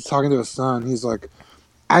James is talking to his son. He's like,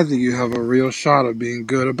 I think you have a real shot of being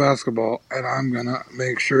good at basketball, and I'm going to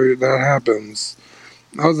make sure that happens.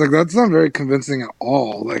 I was like, that's not very convincing at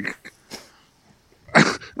all. Like,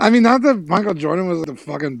 I mean, not that Michael Jordan was the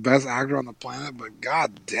fucking best actor on the planet, but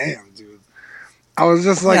god damn, dude. I was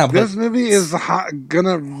just like, this movie is going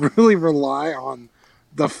to really rely on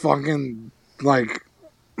the fucking, like,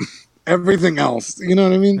 everything else. You know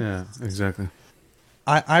what I mean? Yeah, exactly.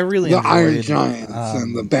 I really enjoyed Iron Giants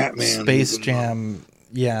and the Batman. Space Jam.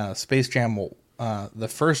 Yeah, Space Jam, the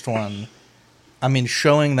first one. I mean,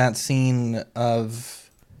 showing that scene of,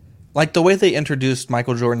 like, the way they introduced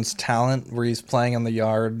Michael Jordan's talent, where he's playing in the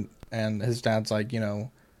yard, and his dad's like,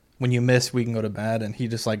 when you miss, we can go to bed, and he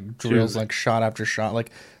just, like, drills, like, shot after shot.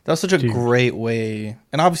 Like, that was such a great way.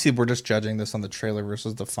 And obviously, we're just judging this on the trailer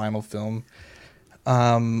versus the final film.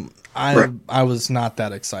 I was not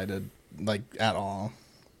that excited, like, at all.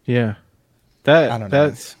 Yeah. I don't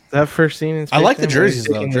know. That first scene in Space I like the Jam jerseys,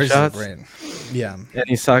 where though. he's Jerseys taking are the shots. great. Yeah. And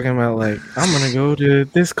he's talking about, like, I'm going to go to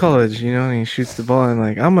this college, and he shoots the ball, and,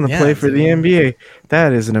 like, I'm going to play for the NBA.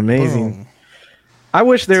 That is an amazing. Boom. I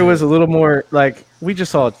wish there was a little more, like, we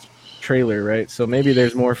just saw a trailer, right? So maybe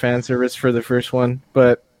there's more fan service for the first one,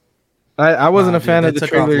 but I wasn't a fan of the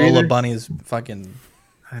trailer Lola either. Bunny's fucking.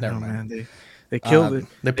 Never mind. They killed it.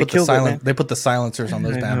 They put the silencers on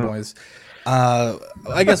those bad boys.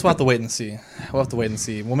 I guess we'll have to wait and see.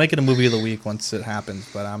 We'll make it a movie of the week once it happens,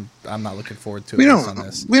 but I'm not looking forward to it. We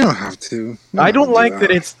don't have to. I don't like that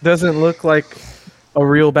it doesn't look like a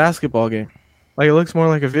real basketball game. Like, it looks more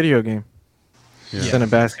like a video game than a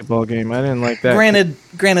basketball game. I didn't like that.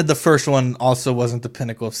 Granted, the first one also wasn't the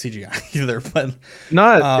pinnacle of CGI either, but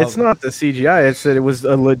it's not the CGI. It's that it was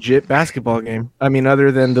a legit basketball game. I mean,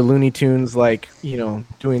 other than the Looney Tunes, like, doing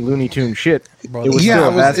Looney Tune shit, it was still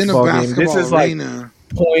a basketball game. This is arena.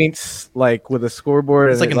 Like points, like with a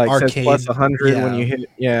scoreboard, it's and like it an says arcade. plus 100 when you hit it.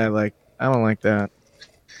 Yeah, like, I don't like that.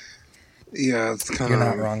 Yeah, it's kind of. You're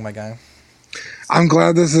not wrong, my guy. I'm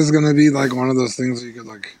glad this is going to be like one of those things where you could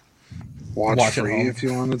like watch free if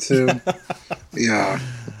you wanted to. Yeah.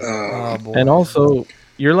 And also,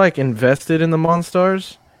 you're like invested in the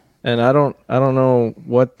Monstars, and I don't know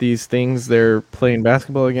what these things they're playing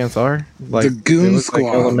basketball against are. Like the Goon Squad,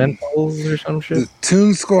 like Elementals or some shit. The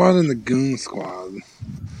Toon Squad and the Goon Squad.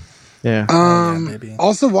 Yeah.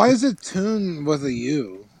 Also, why is it Toon with a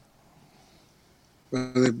U?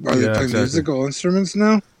 Are they playing musical instruments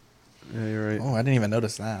now? Yeah, you're right. Oh, I didn't even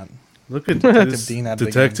notice that. Look at Detective Dean.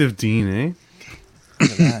 Detective Dean, eh?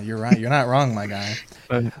 Look at that. You're right. You're not wrong, my guy.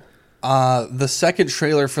 The second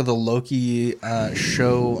trailer for the Loki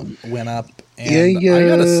show went up, and I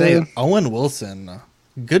gotta say, Owen Wilson,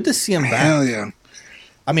 good to see him back. Hell yeah!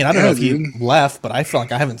 I mean, I don't know if he left, but I feel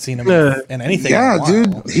like I haven't seen him in anything. Yeah, in a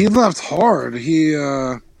while. dude, he left hard. He,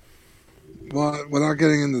 well, without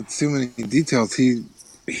getting into too many details, he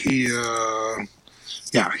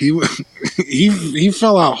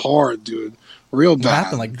fell out hard, dude, real bad. What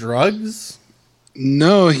happened? Like drugs?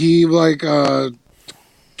 No, he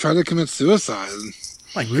tried to commit suicide.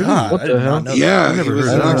 My God, what the hell? Yeah,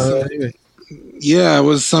 Yeah, it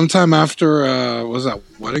was sometime after. Was that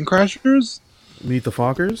Wedding Crashers? Meet the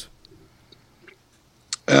Fockers.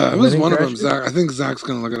 It was one of them. Zach, I think Zach's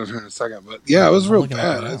gonna look it up here in a second. But yeah, it was real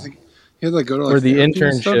bad. I think he had to go to like or the therapy and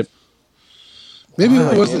internship. stuff. Maybe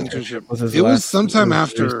it was an internship. It was sometime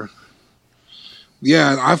after.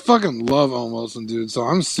 Yeah, I fucking love Owen Wilson, dude. So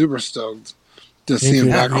I'm super stoked to see him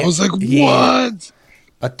back. I was like, what?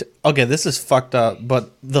 Okay, this is fucked up.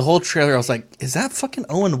 But the whole trailer, I was like, is that fucking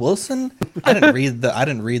Owen Wilson? I didn't read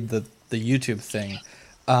the YouTube thing.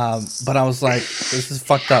 But I was like, this is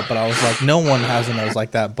fucked up. But I was like, no one has a nose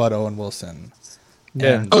like that but Owen Wilson.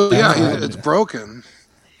 Yeah. It's broken.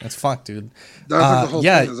 It's fucked, dude. That's like the whole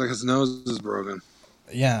thing. Is like his nose is broken.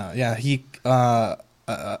 Yeah. He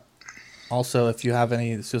also, if you have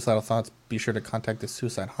any suicidal thoughts, be sure to contact the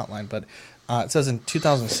suicide hotline. But it says in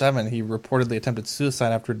 2007 he reportedly attempted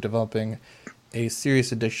suicide after developing a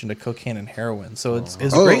serious addiction to cocaine and heroin. So it's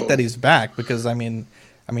great that he's back because I mean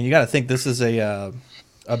you got to think this is a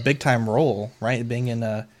big time role, right? Being in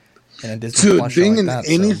a Disney Plus show being like in that,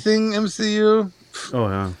 anything MCU. Oh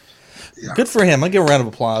yeah. Good for him. I'll give a round of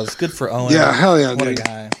applause. Good for Owen. Yeah, hell yeah, what dude. a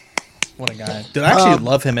guy. What a guy. Dude, I actually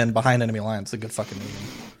love him in Behind Enemy Lines. It's a good fucking movie.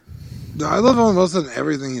 I love Owen Wilson in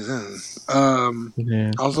everything he's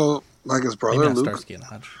in. Also, like his brother, Luke. Starsky and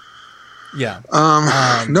Hutch. Yeah.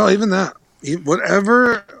 No, even that.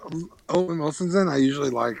 Whatever Owen Wilson's in, I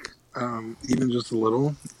usually like, even just a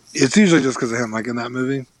little. It's usually just because of him, like in that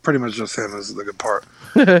movie. Pretty much just him is the good part.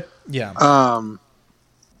 Yeah.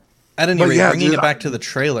 At any rate, bringing it back to the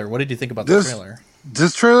trailer, what did you think about the trailer?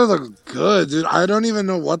 This trailer looks good, dude. I don't even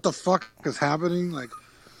know what the fuck is happening. Like,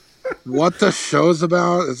 what the show's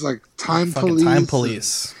about. It's like Time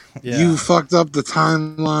Police. Yeah. You fucked up the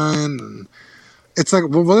timeline. And it's like,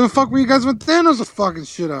 well, what the fuck were you guys when Thanos was fucking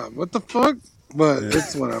shit up? What the fuck? But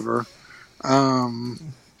it's whatever.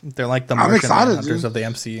 They're like the Martian Manhunters of the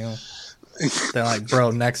MCU. They're like, bro,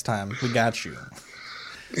 next time, we got you.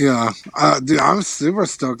 Yeah, dude, I'm super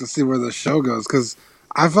stoked to see where the show goes because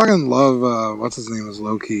I fucking love what's his name is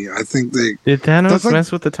Loki. I think they did Thanos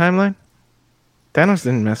mess with the timeline. Thanos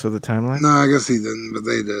didn't mess with the timeline. No, I guess he didn't, but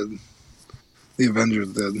they did. The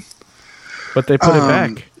Avengers did, but they put it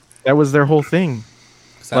back. That was their whole thing.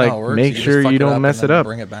 Like, make sure you don't mess it up.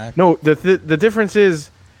 Bring it back. No, the difference is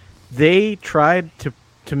they tried to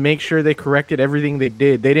make sure they corrected everything they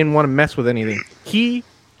did. They didn't want to mess with anything. He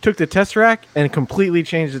took the Tesseract and completely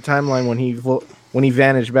changed the timeline when he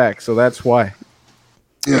vanished back. So that's why.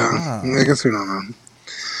 Yeah, I guess we don't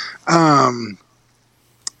know.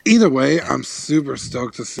 Either way, I'm super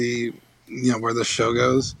stoked to see where the show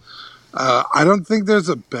goes. I don't think there's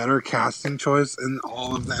a better casting choice in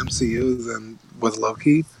all of the MCU than with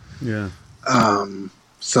Loki. Yeah.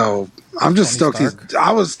 So I'm just stoked.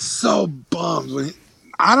 I was so bummed when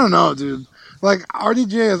I don't know, dude. Like,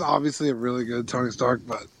 RDJ is obviously a really good Tony Stark,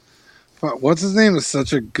 but what's his name is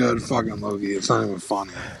such a good fucking Loki. It's not even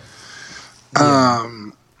funny.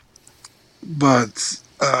 Yeah. But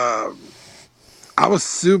I was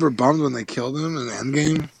super bummed when they killed him in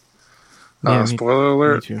Endgame. Spoiler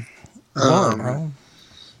alert. Me too.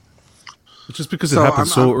 It's just because it happened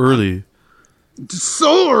so early.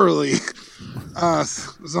 So early.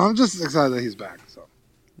 So I'm just excited that he's back. So.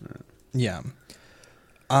 Yeah.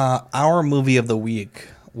 Our movie of the week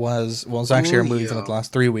was actually our movie for the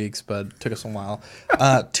last 3 weeks, but it took us a while.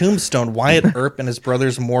 Tombstone. Wyatt Earp and his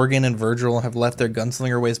brothers Morgan and Virgil have left their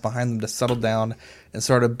gunslinger ways behind them to settle down and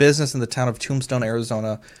start a business in the town of Tombstone,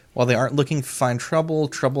 Arizona. While they aren't looking to find trouble,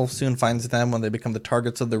 trouble soon finds them when they become the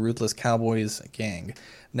targets of the ruthless Cowboys gang.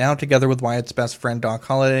 Now, together with Wyatt's best friend Doc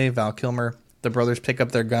Holliday, Val Kilmer, the brothers pick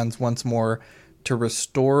up their guns once more to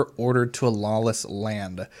restore order to a lawless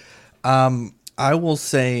land. I will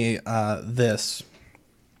say this.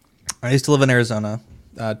 I used to live in Arizona,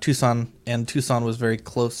 Tucson, and Tucson was very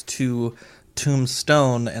close to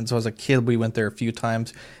Tombstone, and so as a kid we went there a few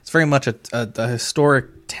times. It's very much a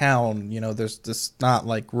historic town. There's just not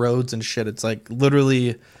like roads and shit. It's like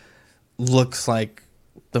literally looks like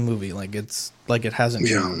the movie. Like it's like it hasn't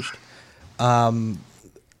changed.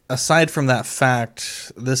 Aside from that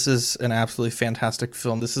fact, this is an absolutely fantastic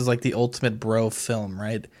film. This is like the ultimate bro film,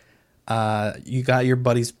 right? You got your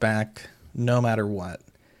buddies back no matter what.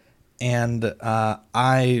 And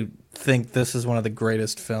I think this is one of the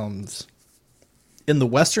greatest films in the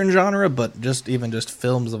Western genre, but just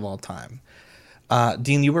films of all time.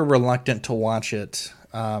 Dean, you were reluctant to watch it.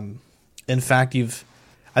 In fact,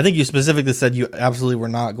 I think you specifically said you absolutely were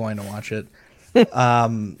not going to watch it.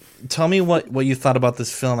 Tell me what you thought about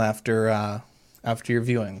this film after your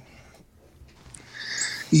viewing.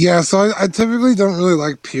 Yeah, so I typically don't really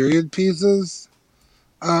like period pieces.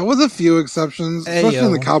 with a few exceptions, especially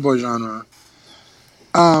in the cowboy genre.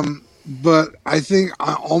 But I think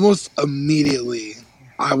almost immediately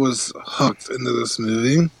I was hooked into this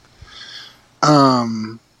movie.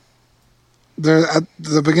 There at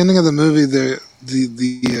the beginning of the movie,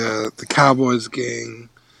 the Cowboys gang.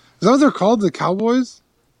 Is that what they're called? The Cowboys?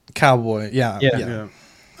 Cowboy, yeah.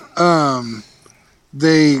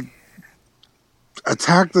 They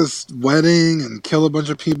attack this wedding and kill a bunch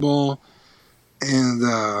of people, and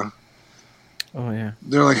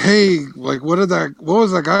they're like, "Hey, like, what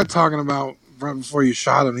was that guy talking about right before you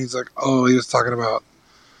shot him?" He's like, "Oh, he was talking about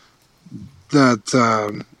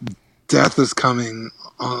that death is coming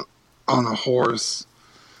on a horse,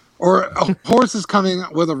 or a horse is coming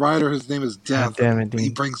with a rider whose name is Death. Damn it, he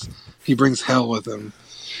brings hell with him."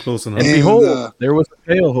 Close enough. And behold, there was a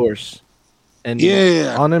pale horse, and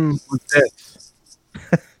on him was death.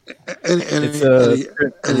 It's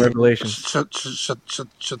a revelation. Shut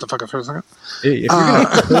the fuck up for a second. If you're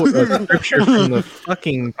gonna quote a scripture from the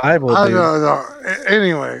fucking Bible, dude. I know.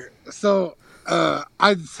 Anyway, so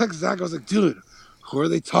I text Zach. I was like, "Dude, who are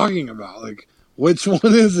they talking about? Like, which one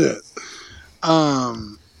is it?"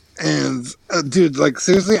 Dude, like,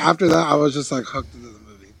 seriously, after that, I was just like hooked into the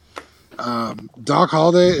movie. Doc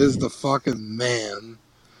Holliday is the fucking man.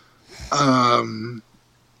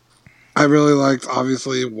 I really liked,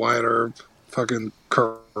 obviously, Wyatt Earp. Fucking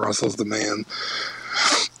Kurt Russell's the man.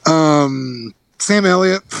 Sam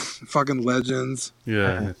Elliott, fucking legends.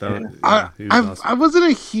 Yeah, I wasn't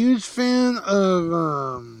a huge fan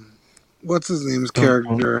of what's his name's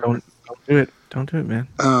character. Don't do it. Don't do it, man.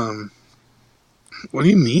 What do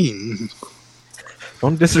you mean?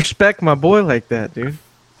 Don't disrespect my boy like that, dude.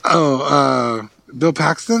 Oh, Bill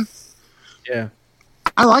Paxton? Yeah.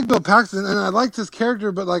 I like Bill Paxton, and I liked his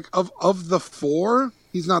character, but like of the four,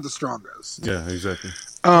 he's not the strongest. Yeah, exactly.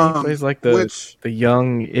 He plays like the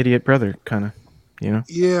young idiot brother, kind of, you know.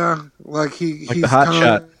 Yeah, like he's the hot kinda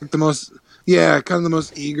shot. like the most. Yeah, kind of the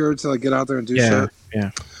most eager to like get out there and do shit.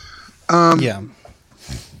 Yeah. Yeah.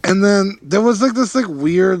 And then there was like this like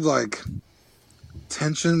weird like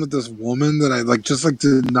tension with this woman that I like just like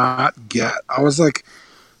did not get. I was like,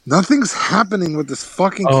 nothing's happening with this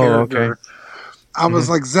fucking character. Okay. I was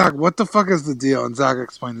like, Zach, what the fuck is the deal? And Zach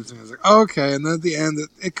explained it to me. I was like, oh, okay. And then at the end,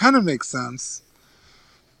 it kind of makes sense.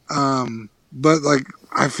 But like,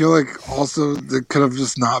 I feel like also it could have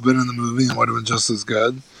just not been in the movie and would have been just as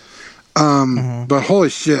good. But holy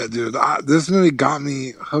shit, dude, this movie got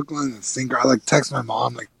me hook, line, and sinker. I like text my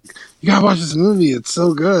mom like, you gotta watch this movie. It's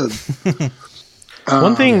so good.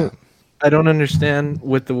 One thing I don't understand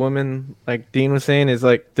with the woman, like Dean was saying, is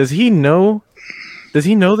like, does he know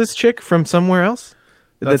this chick from somewhere else?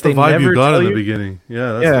 That's the vibe you got in the beginning.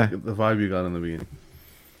 Yeah, that's the vibe you got in the beginning.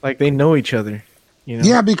 Like they know each other, you know?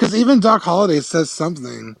 Yeah, because even Doc Holliday says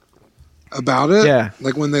something about it. Yeah,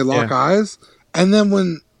 like when they lock eyes, and then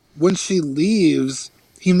when she leaves,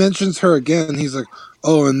 he mentions her again. He's like,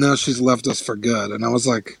 "Oh, and now she's left us for good." And I was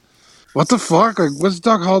like, "What the fuck? Like, what's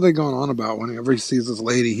Doc Holliday going on about?" Whenever he sees this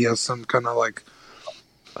lady, he has some kind of like.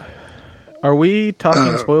 Are we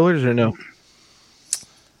talking spoilers or no?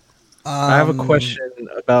 I have a question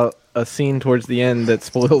about a scene towards the end that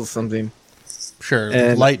spoils something. Sure.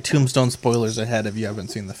 And light Tombstone spoilers ahead if you haven't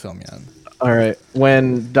seen the film yet. All right.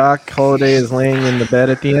 When Doc Holliday is laying in the bed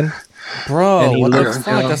at the end. Bro, what the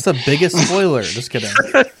fuck? That's the biggest spoiler. Just kidding.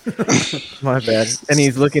 My bad. And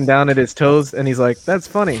he's looking down at his toes and he's like, that's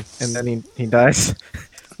funny. And then he dies.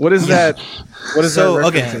 What is that? What is that referencing?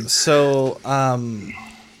 Okay, so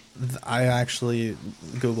I actually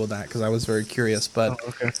Googled that because I was very curious. But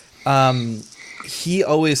he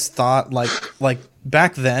always thought like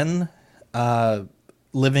back then,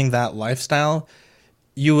 living that lifestyle,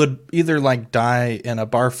 you would either like die in a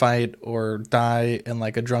bar fight or die in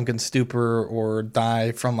like a drunken stupor or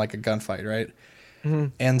die from like a gunfight, right? Mm-hmm.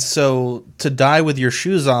 And so to die with your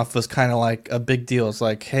shoes off was kind of like a big deal. It's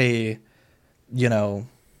like, hey, you know,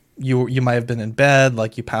 you might have been in bed,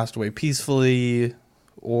 like you passed away peacefully,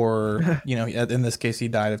 or you know, in this case, he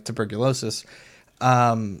died of tuberculosis.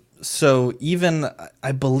 So even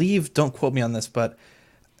I believe, don't quote me on this, but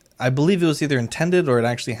I believe it was either intended or it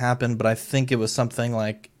actually happened. But I think it was something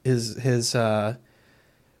like his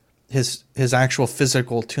actual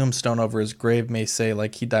physical tombstone over his grave may say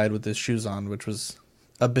like he died with his shoes on, which was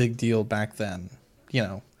a big deal back then. You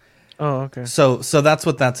know. Oh, okay. So that's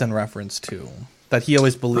what that's in reference to. That he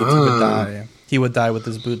always believed he would die. He would die with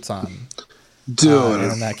his boots on. Dude.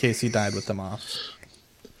 And in that case, he died with them off.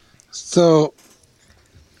 So,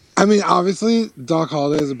 I mean, obviously, Doc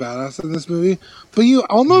Holliday is a badass in this movie, but you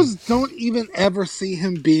almost don't even ever see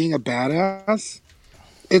him being a badass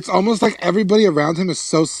it's almost like everybody around him is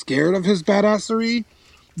so scared of his badassery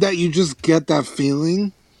that you just get that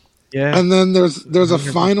feeling. Yeah. And then there's a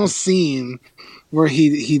final scene where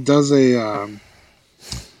he does a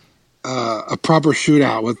proper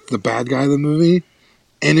shootout with the bad guy of the movie,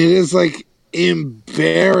 and it is like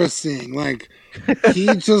embarrassing. Like he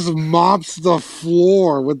just mops the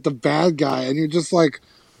floor with the bad guy, and you're just like,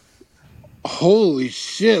 holy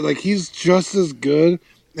shit! Like he's just as good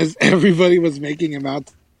as everybody was making him out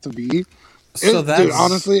to be. So Dude,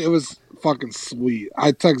 honestly, it was fucking sweet.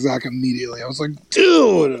 I text Zach immediately. I was like,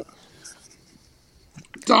 dude,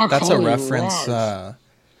 Doc that's Holliday a reference. rocks.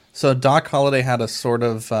 So Doc Holliday had a sort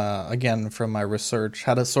of, again from my research,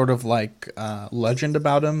 had a sort of like legend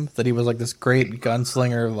about him that he was like this great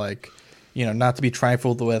gunslinger, like, you know, not to be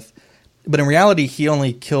trifled with. But in reality, he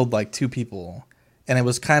only killed like 2 people, and it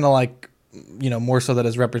was kind of like, you know, more so that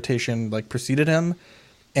his reputation like preceded him,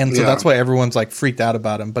 and so that's why everyone's like freaked out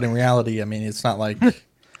about him. But in reality, I mean, it's not like,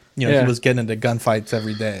 you know, he was getting into gunfights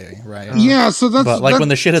every day, right? Yeah, so that's but like when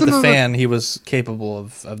the shit hit the another- fan, he was capable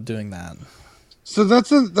of doing that. So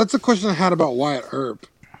that's a question I had about Wyatt Earp.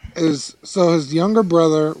 Is so his younger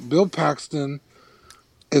brother Bill Paxton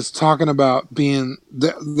is talking about being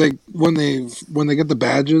when they get the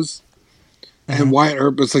badges, and Wyatt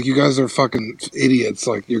Earp is like, you guys are fucking idiots,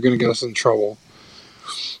 like you're gonna get us in trouble.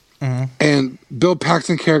 And Bill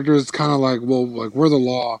Paxton character is kind of like, well, like we're the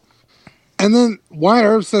law. And then Wyatt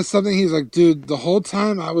Earp says something. He's like, dude, the whole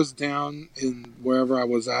time I was down in wherever I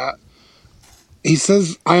was at, he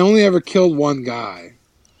says, I only ever killed one guy.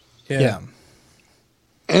 Yeah.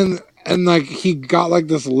 And like he got like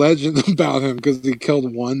this legend about him because he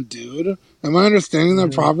killed one dude. Am I understanding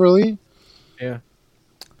that properly? Yeah.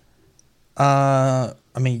 I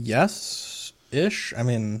mean, yes-ish. I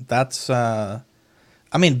mean, that's I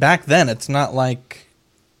mean, back then it's not like,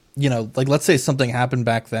 you know, like let's say something happened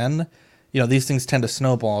back then, you know, these things tend to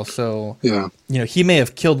snowball. So, yeah, you know, he may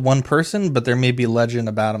have killed one person, but there may be legend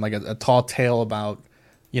about him, like a tall tale about,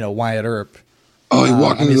 you know, Wyatt Earp. Oh, he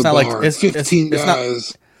walked into the bar, like 15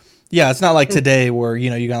 guys. It's not like today where, you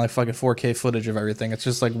know, you got like fucking 4K footage of everything. It's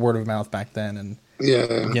just like word of mouth back then, and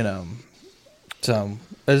you know, so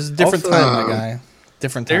it's a different time, my guy.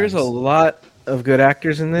 Different times. There's a lot of good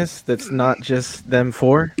actors in this. That's not just them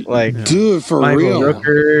 4. Like, dude, for Michael real.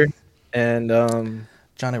 Rooker and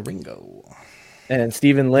Johnny Ringo and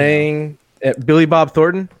Stephen Lang, Billy Bob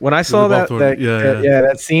Thornton. When I saw that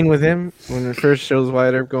that scene with him when it first shows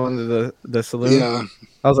Wyatt Earp going to the saloon,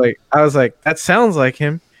 I was like, that sounds like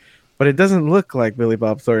him, but it doesn't look like Billy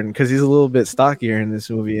Bob Thornton because he's a little bit stockier in this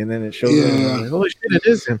movie, and then it shows him. And I'm like, holy shit, it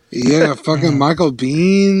is him. Yeah, fucking Michael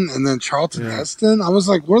Biehn and then Charlton Heston. I was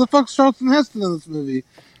like, where the fuck's Charlton Heston in this movie?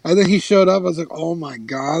 And then he showed up. I was like, oh my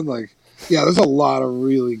god, like, yeah, there's a lot of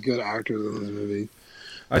really good actors in this movie.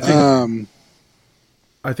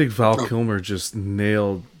 I think Val Kilmer just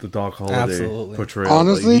nailed the Doc Holliday portrayal.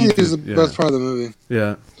 Honestly, like, he's the best part of the movie.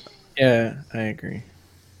 Yeah. Yeah, I agree.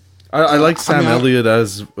 I like Sam Elliott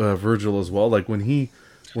as Virgil as well. Like when he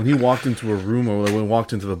walked into a room or when he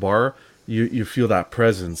walked into the bar, you feel that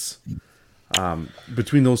presence.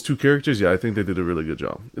 Between those two characters, I think they did a really good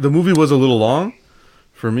job. The movie was a little long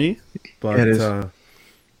for me, but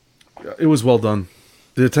it was well done.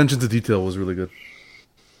 The attention to detail was really good.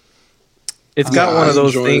 It's got one of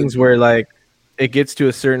those things where like it gets to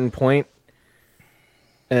a certain point,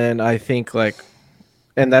 and I think like,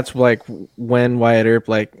 and that's like when Wyatt Earp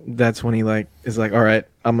that's when he is like, all right,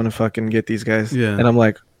 I'm gonna fucking get these guys. Yeah. And I'm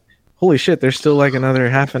like, holy shit, there's still like another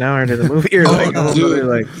half an hour to the movie. Or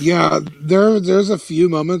there's a few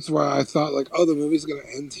moments where I thought like, oh, the movie's gonna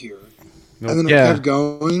end here, and then it kept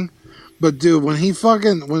going. But dude, when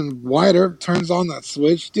Wyatt Earp turns on that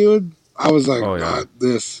switch, dude, I was like, God,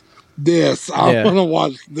 I want to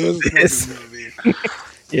watch this movie.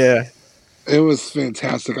 Yeah. It was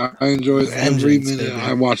fantastic. I enjoyed every minute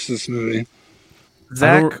I watched this movie.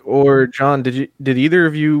 Zach or John, did either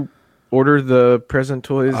of you order the Present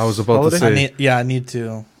Toys? I was about to say. I need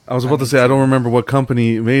to. I was about to say I don't remember what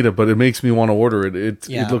company made it, but it makes me want to order it. It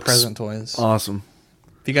looks Present Toys. Awesome.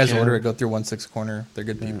 If you guys order it, go through 1/6 Corner. They're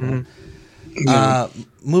good people. Mm-hmm.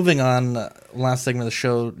 Moving on, last segment of the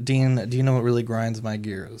show. Dean, do you know what really grinds my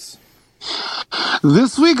gears?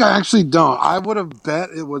 This week, I actually don't. I would have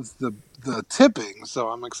bet it was the tipping, so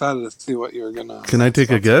I'm excited to see what you're gonna. Can I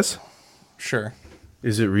take a guess? Sure.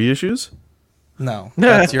 Is it reissues? No,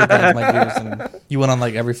 that's your grinds my gears, and you went on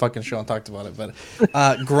like every fucking show and talked about it. But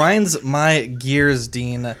grinds my gears,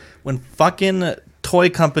 Dean, when fucking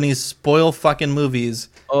toy companies spoil fucking movies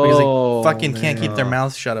because they fucking can't keep their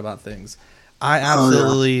mouths shut about things. I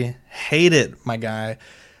absolutely hate it, my guy.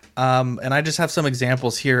 And I just have some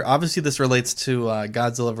examples here. Obviously, this relates to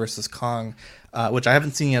Godzilla vs. Kong, which I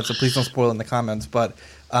haven't seen yet, so please don't spoil it in the comments. But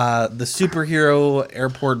the superhero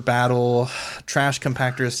airport battle, trash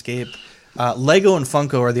compactor escape, Lego and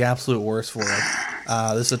Funko are the absolute worst for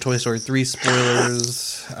it. This is a Toy Story 3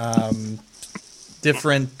 spoilers,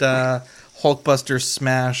 different Hulkbuster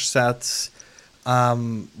Smash sets.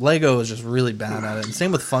 Lego is just really bad at it. And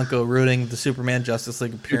same with Funko, ruining the Superman Justice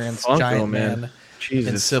League appearance, Funko, Giant Man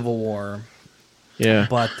Jesus. in Civil War. Yeah.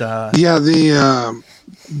 But yeah, the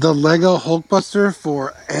Lego Hulkbuster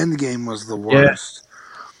for Endgame was the worst.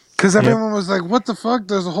 Because everyone was like, what the fuck?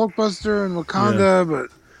 There's a Hulkbuster in Wakanda, but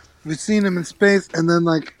we've seen him in space. And then,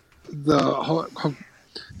 like, the Hulk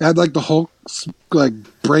had, like, the Hulk, like,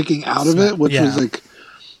 breaking out of it, which was, like,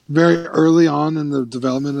 very early on in the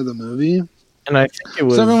development of the movie. And I think it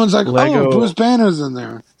was so everyone's like, Lego... oh, Bruce Banner's in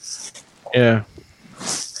there. Yeah.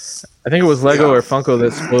 I think it was Lego or Funko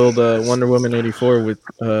that spoiled Wonder Woman 84 with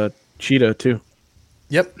Cheetah, too.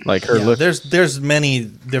 Yep. Like her look. There's many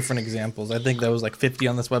different examples. I think there was like 50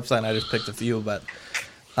 on this website, and I just picked a few. But,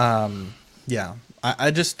 yeah.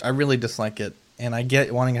 I really dislike it. And I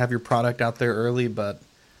get wanting to have your product out there early, but,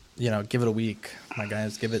 give it a week. My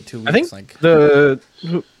guys, give it 2 weeks. I think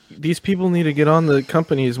these people need to get on the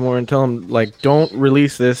companies more and tell them, like, don't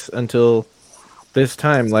release this until this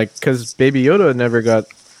time. Like, because Baby Yoda never got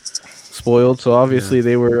spoiled, so obviously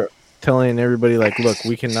they were telling everybody, like, look,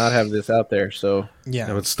 we cannot have this out there. So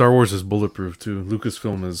yeah, but Star Wars is bulletproof too.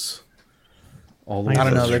 Lucasfilm is all the way. I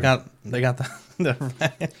don't know. They got the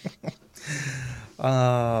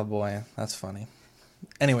oh boy, that's funny.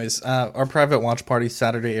 Anyways, our private watch party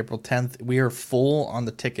Saturday, April 10th. We are full on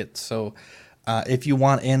the tickets, so if you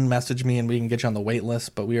want in, message me and we can get you on the wait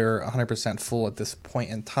list. But we are 100% full at this point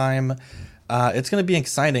in time. It's going to be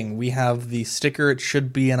exciting. We have the sticker. It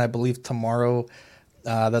should be, and I believe tomorrow.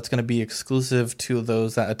 That's going to be exclusive to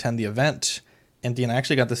those that attend the event. And Dean, I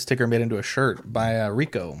actually got this sticker made into a shirt by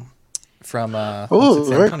Rico from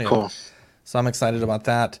San Antonio. Cool. So I'm excited about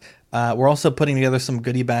that. We're also putting together some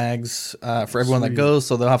goodie bags for everyone that goes.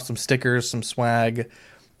 So they'll have some stickers, some swag.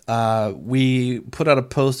 We put out a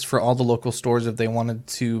post for all the local stores if they wanted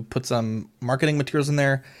to put some marketing materials in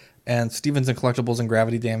there. And Stevens and Collectibles and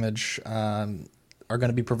Gravity Damage are going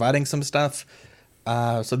to be providing some stuff.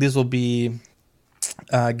 So these will be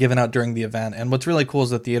given out during the event. And what's really cool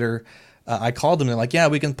is the theater, I called them. They're like, yeah,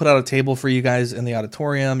 we can put out a table for you guys in the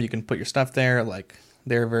auditorium. You can put your stuff there. Like,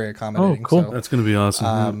 they're very accommodating. Oh, cool. So, that's going to be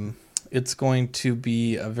awesome. It's going to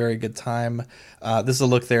be a very good time. This is a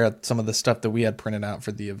look there at some of the stuff that we had printed out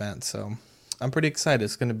for the event. So I'm pretty excited.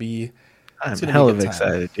 It's going to be I'm hell of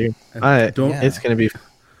excited, dude. It's going to be...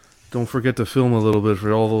 Don't forget to film a little bit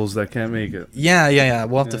for all those that can't make it. Yeah.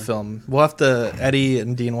 We'll have to film. We'll have to, Eddie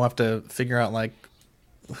and Dean will have to figure out, like,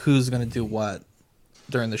 who's going to do what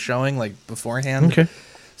during the showing, like, beforehand. Okay.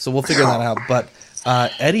 So we'll figure that out. But,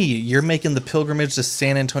 Eddie, you're making the pilgrimage to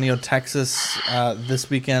San Antonio, Texas this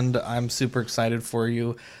weekend. I'm super excited for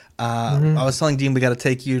you. I was telling Dean we got to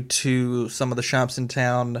take you to some of the shops in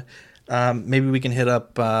town. Maybe we can hit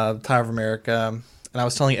up Tower of America. And I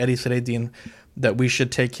was telling Eddie today, Dean, that we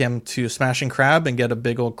should take him to Smashing Crab and get a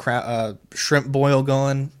big old shrimp boil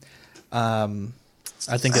going. I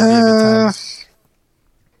think it'd be a good time.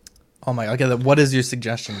 Oh my! Okay, what is your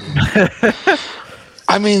suggestion?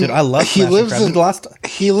 I mean, dude, I love he Smashing lives Crab.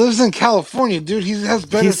 He lives in California, dude. He has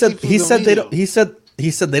better. He said they don't. He said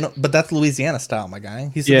they don't. But that's Louisiana style, my guy.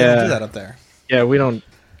 He said they don't do that up there. Yeah, we don't.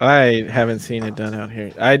 I haven't seen it done out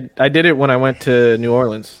here. I did it when I went to New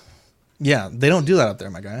Orleans. Yeah, they don't do that up there,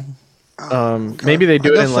 my guy. Maybe they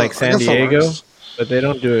do it in like San Diego, but they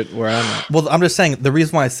don't do it where I'm at. Well, I'm just saying the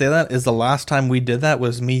reason why I say that is the last time we did that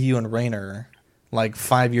was me, you, and Rainer, like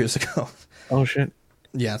 5 years ago. Oh shit!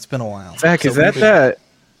 Yeah, it's been a while. Zach, is that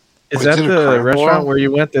the restaurant where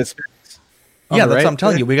you went this? Yeah, that's what I'm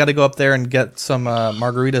telling you. We got to go up there and get some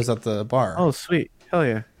margaritas at the bar. Oh, sweet! Hell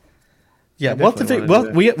yeah! Yeah,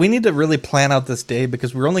 we need to really plan out this day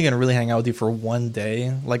because we're only going to really hang out with you for one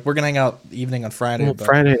day. Like, we're going to hang out evening on Friday. Well,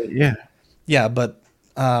 Friday, yeah. Yeah, but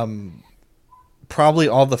probably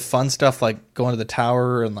all the fun stuff like going to the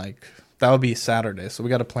tower and like that would be Saturday. So we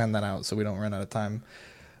got to plan that out so we don't run out of time.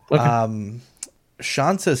 Okay.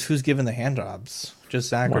 Sean says, "Who's giving the hand jobs?" Just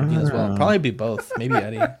Zach or Dean as well. Probably be both. Maybe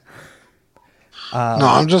Eddie. No,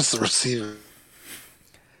 I'm just receiving.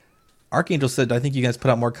 Archangel said, "I think you guys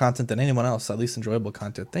put out more content than anyone else, at least enjoyable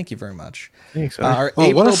content." Thank you very much. Thanks.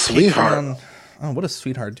 What a sweetheart! Oh, what a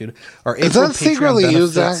sweetheart, dude. Is that secretly you,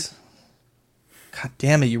 Zach? God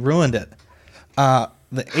damn it, you ruined it.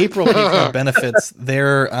 the April Patreon benefits,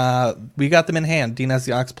 we got them in hand. Dean has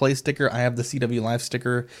the Ox Play sticker. I have the CW Live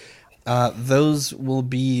sticker. Those will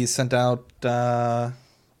be sent out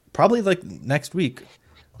probably like next week.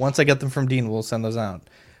 Once I get them from Dean, we'll send those out.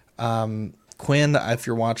 Quinn, if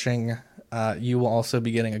you're watching, you will also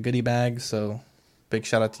be getting a goodie bag. So big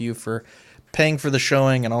shout out to you for paying for the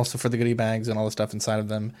showing and also for the goodie bags and all the stuff inside of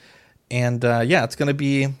them. And yeah, it's gonna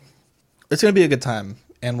be a good time.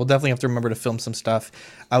 And we'll definitely have to remember to film some stuff.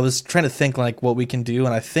 I was trying to think like what we can do,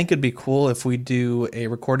 and I think it'd be cool if we do a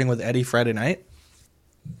recording with Eddie Friday night.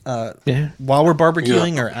 While we're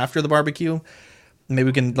barbecuing or after the barbecue. Maybe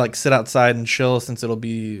we can like sit outside and chill since it'll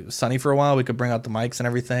be sunny for a while. We could bring out the mics and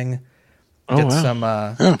everything. Get some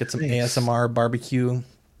ASMR barbecue.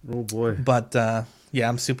 Oh boy. But yeah,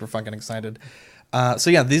 I'm super fucking excited. So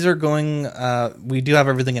yeah, these are going we do have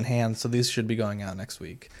everything in hand, so these should be going out next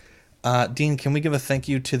week. Dean, can we give a thank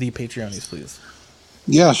you to the Patreonies, please?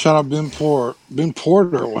 Yeah, shout out Ben Porter.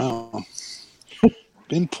 Wow.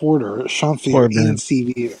 Ben Porter, Sean Fear, Ian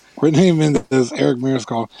CV, Renee Mendez, Eric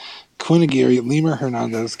Mariscal, Quinn Aguirre, Lemur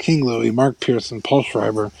Hernandez, King Louie, Mark Pearson, Paul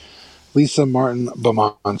Schreiber, Lisa Martin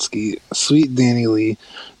Bomansky, Sweet Danny Lee,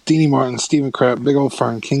 Deanie Martin, Stephen Krapp, Big Old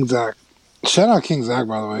Fern, King Zach. Shout out King Zach,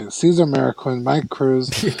 by the way. Caesar Mariquin, Mike Cruz.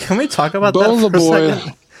 Can we talk about Bo that for LeBoy, a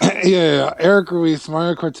second? yeah. Eric Ruiz,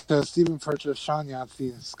 Mario Cortez, Stephen Purchase, Sean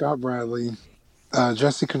Yahtzee, Scott Bradley,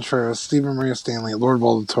 Jesse Contreras, Stephen Maria Stanley, Lord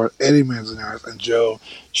Voldemort, Eddie Manzanares, and Joe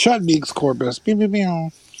Shotbeaks Corpus.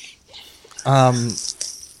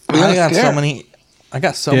 I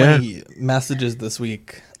got so many messages this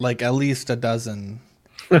week, like at least a dozen,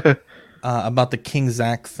 about the King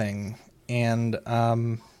Zach thing, and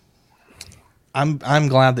I'm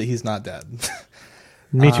glad that he's not dead.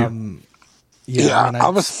 Me too.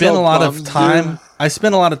 I spent a lot of time. I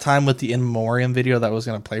spent a lot of time with the in memoriam video that I was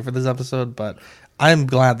going to play for this episode, but I'm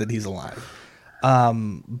glad that he's alive.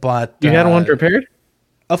 But you had one prepared?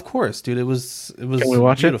 Of course, dude. It was Can we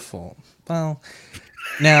watch beautiful. Well,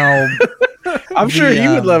 now I'm sure he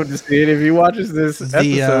would love to see it if he watches this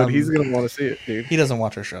episode. He's going to want to see it, dude. He doesn't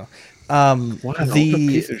watch our show. What a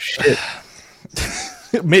piece of shit.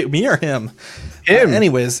 Me or him?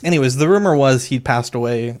 Anyways, the rumor was he passed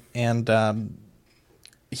away, and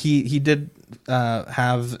he did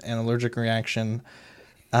have an allergic reaction,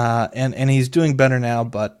 and he's doing better now.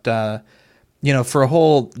 But for a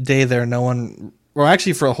whole day there,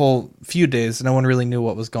 for a whole few days, no one really knew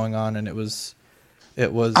what was going on, and it was.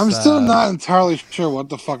 I'm still not entirely sure what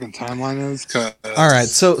the fucking timeline is. All right,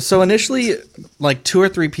 so initially, like 2 or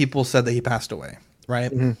 3 people said that he passed away,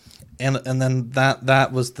 right? Mm-hmm. And then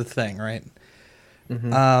that was the thing, right?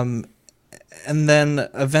 Mm-hmm. And then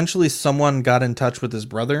eventually someone got in touch with his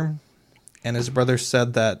brother, and his brother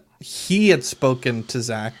said that he had spoken to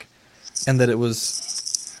Zach, and that it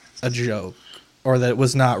was a joke, or that it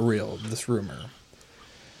was not real, this rumor.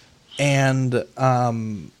 And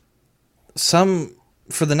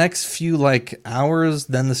for the next few hours,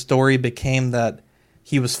 then the story became that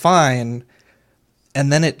he was fine.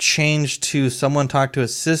 And then it changed to someone talked to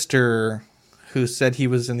his sister who said he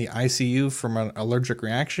was in the ICU from an allergic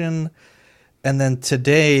reaction. And then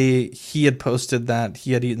today he had posted that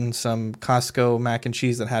he had eaten some Costco mac and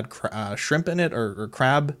cheese that had shrimp in it or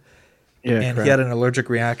crab. Yeah, and crab. He had an allergic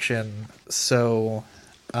reaction. So,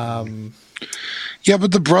 yeah,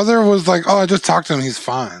 but the brother was like, "Oh, I just talked to him. He's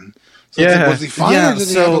fine." So yeah, was he fine or did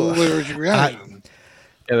he have an allergic reaction?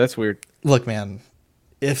 Yeah, that's weird. Look, man.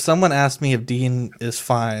 If someone asked me if Dean is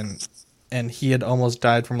fine and he had almost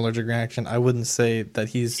died from allergic reaction, I wouldn't say that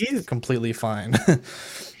he's completely fine.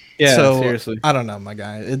 Yeah, so, seriously. I don't know, my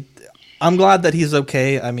guy. I'm glad that he's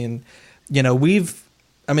okay. I mean,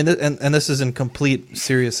 and this is in complete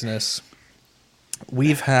seriousness.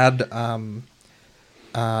 We've had 1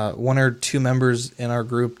 or 2 members in our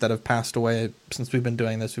group that have passed away since we've been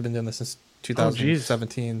doing this. We've been doing this since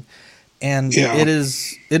 2017. And it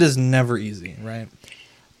is never easy, right?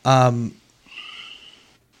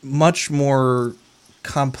 Much more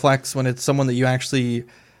complex when it's someone that you actually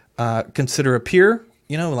consider a peer,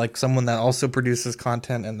 like someone that also produces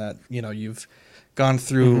content and that, you've gone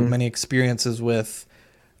through many experiences with.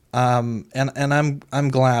 And I'm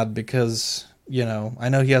glad because, I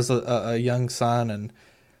know he has a young son and,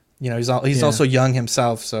 he's also young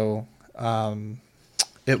himself. So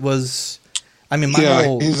it was, my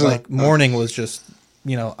whole morning was just,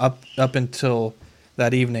 up until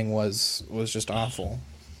that evening was just awful.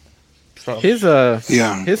 So. His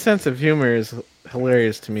sense of humor is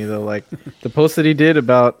hilarious to me though. Like the post that he did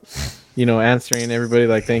about, answering everybody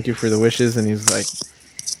like thank you for the wishes, and he's like,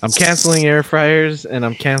 I'm canceling air fryers and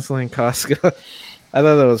I'm canceling Costco. I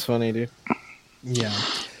thought that was funny, dude. Yeah.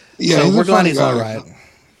 Yeah, so he's we're a glad funny he's guy. all right.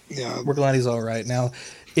 Yeah. We're glad he's all right. Now,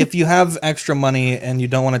 if you have extra money and you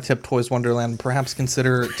don't want to tip Toys Wonderland, perhaps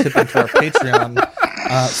consider tipping to our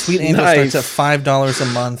Patreon. Sweet Angel starts at $5 a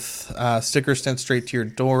month. Stickers sent straight to your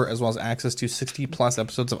door, as well as access to 60-plus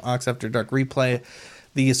episodes of Ox After Dark Replay.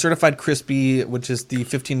 The Certified Crispy, which is the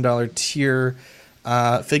 $15 tier,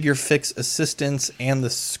 Figure Fix Assistance, and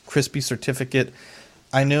the Crispy Certificate.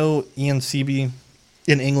 I know Ian Seaby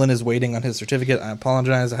in England is waiting on his certificate. I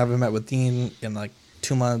apologize. I haven't met with Dean in like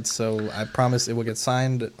 2 months, so I promise it will get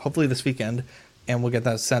signed hopefully this weekend, and we'll get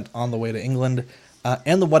that sent on the way to England.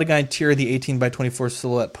 And the What a Guide tier, the 18x24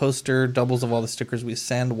 silhouette poster, doubles of all the stickers we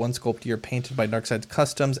send, one sculpt year painted by Darkside's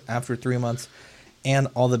Customs after 3 months, and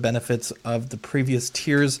all the benefits of the previous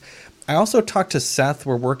tiers. I also talked to Seth.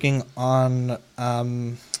 We're working on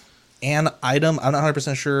an item. I'm not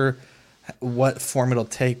 100% sure what form it'll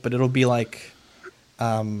take, but it'll be like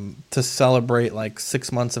to celebrate like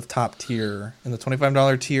 6 months of top tier. In the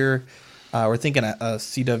 $25 tier, we're thinking a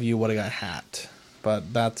CW What a Guy hat.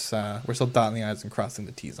 But that's we're still dotting the I's and crossing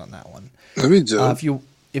the T's on that one. If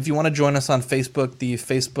you want to join us on Facebook, the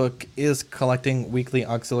Facebook is Collecting Weekly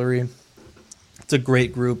Auxiliary. It's a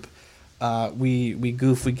great group. We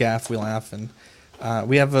goof, we gaff, we laugh, and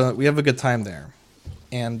we have a good time there.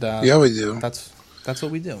 And yeah, we do. That's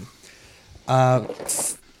what we do.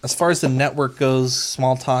 As far as the network goes,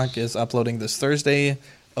 Small Talk is uploading this Thursday.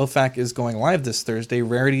 OFAC is going live this Thursday.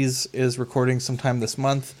 Rarities is recording sometime this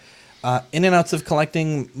month. In and Outs of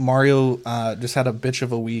Collecting, Mario just had a bitch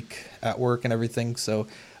of a week at work and everything, so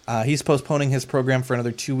he's postponing his program for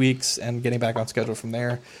another 2 weeks and getting back on schedule from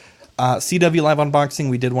there. CW Live Unboxing,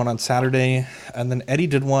 we did one on Saturday, and then Eddie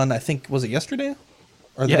did one, I think, was it yesterday?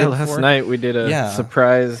 Or the day last before? night we did a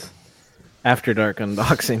surprise After Dark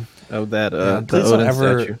unboxing of that the please Odin don't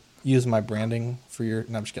ever statue. Use my branding for your...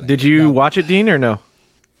 No, I'm just kidding. Did you watch it, Dean, or no?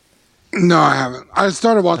 No, I haven't. I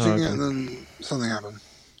started watching okay. it, and then something happened.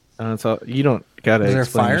 So you don't gotta Was there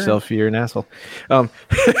explain fire? yourself. You're an asshole. What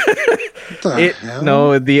the hell?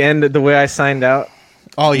 No, at the end, the way I signed out.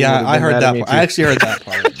 Oh you yeah, would've I been heard mad at that me part. too. I actually heard that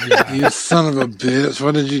part. Yeah. You son of a bitch.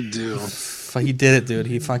 What did you do? He did it, dude.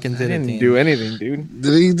 He fucking did I it. didn't Dean. do anything, dude.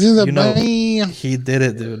 Did he do the He did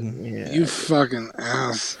it, dude. Yeah. You fucking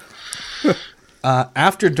ass.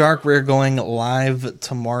 After Dark, we're going live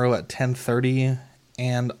tomorrow at 10:30,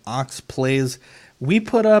 and Ox Plays. We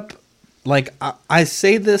put up, like, I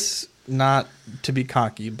say this not to be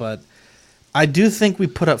cocky, but I do think we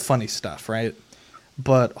put up funny stuff, right?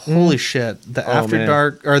 But holy shit, the After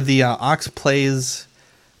Dark, or the Ox Plays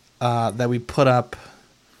that we put up,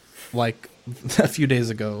 like, a few days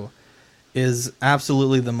ago is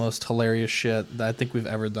absolutely the most hilarious shit that I think we've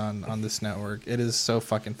ever done on this network. It is so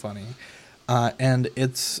fucking funny. And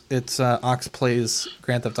it's Ox Plays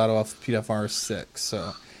Grand Theft Auto PDFR 6.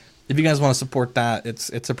 So if you guys want to support that,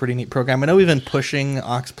 it's a pretty neat program. I know we've been pushing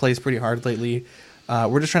Ox Plays pretty hard lately.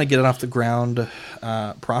 We're just trying to get it off the ground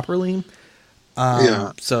properly.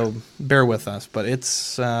 So bear with us, but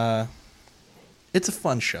it's a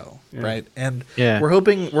fun show, right? And we're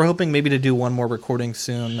hoping maybe to do one more recording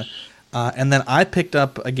soon. And then I picked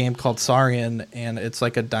up a game called Saurian, and it's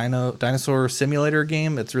like a dinosaur simulator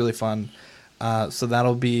game. It's really fun. So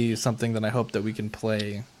that'll be something that I hope that we can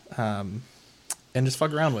play and just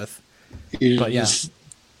fuck around with. Just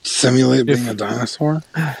simulate being a dinosaur?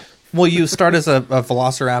 Well, you start as a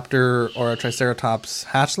velociraptor or a triceratops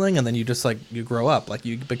hatchling, and then you just you grow up. Like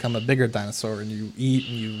you become a bigger dinosaur, and you eat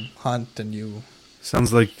and you hunt and you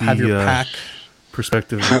sounds like have the your pack.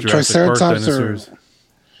 Perspective of Jurassic Park dinosaurs.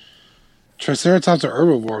 Triceratops are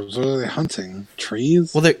herbivores. What are they hunting?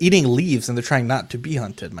 Trees? Well, they're eating leaves, and they're trying not to be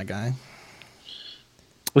hunted, my guy.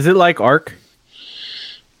 Was it like Ark?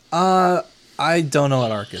 I don't know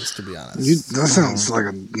what Ark is, to be honest. That sounds like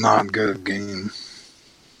a not good game.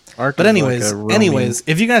 Ark But is anyways, like a roaming-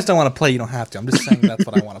 if you guys don't want to play, you don't have to. I'm just saying that's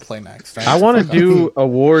what I want to play next. I want to do a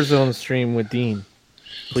Warzone stream with Dean.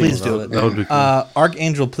 Please do it. That would be cool.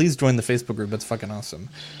 Archangel, please join the Facebook group. It's fucking awesome.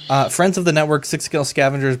 Friends of the network, 6 Scale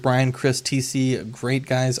Scavengers, Brian, Chris, TC, great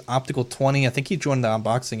guys. Optical 20, I think he joined the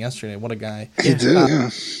unboxing yesterday. What a guy. He did, yeah.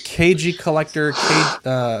 KG Collector,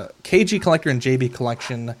 KG Collector and JB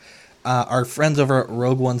Collection. Our friends over at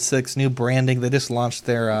Rogue 16, new branding. They just launched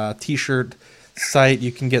their t-shirt site.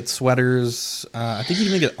 You can get sweaters. I think you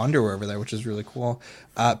can even get underwear over there, which is really cool.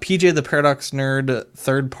 PJ the Paradox Nerd,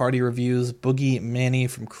 third-party reviews, Boogie Manny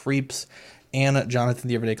from Creeps, and Jonathan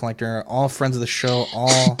the Everyday Collector, all friends of the show,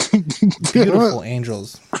 all beautiful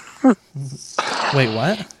angels. Wait,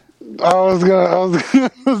 what? I was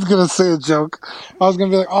gonna say a joke. I was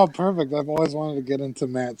gonna be like, "Oh, perfect! I've always wanted to get into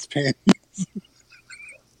Matt's panties."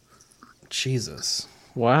 Jesus.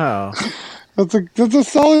 Wow. That's a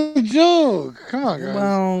solid joke. Come on, guys.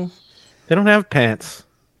 Well, they don't have pants.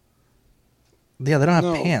 Yeah, they don't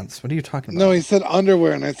have pants. What are you talking about? No, he said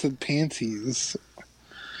underwear, and I said panties.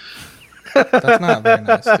 That's not very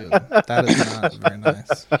nice, dude. That is not very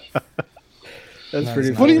nice. That's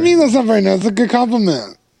pretty. What do you mean that's not very nice? That's a good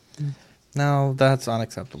compliment. No, that's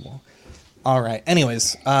unacceptable. All right.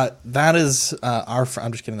 Anyways, that is our.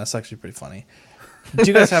 I'm just kidding. That's actually pretty funny. Do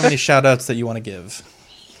you guys have any shout outs that you want to give?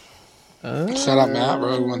 Shout out Matt,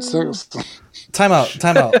 Rogue 16. Time out.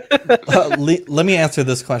 Let me answer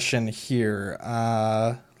this question here.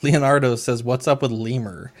 Leonardo says, "What's up with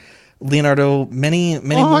Lemur?" Leonardo, many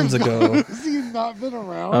moons ago. Has he not been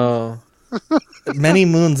around? Oh. Many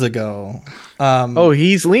moons ago.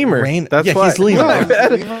 He's Lemur. That's why. He's Lemur.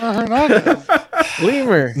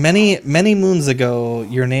 Lemur. Many moons ago,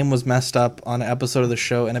 your name was messed up on an episode of the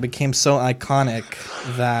show, and it became so iconic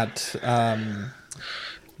that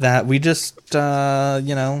that we just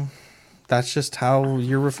that's just how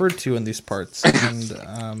you're referred to in these parts.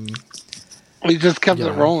 And we just kept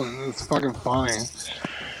it rolling. It's fucking funny.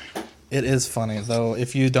 It is funny though.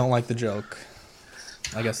 If you don't like the joke,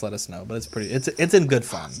 I guess let us know. But it's in good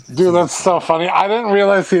fun. Dude, that's so funny. I didn't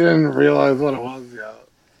realize he didn't realize what it was yet.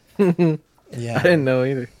 Yeah, I didn't know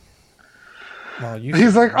either. Well,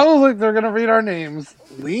 he's like, oh, look, they're gonna read our names.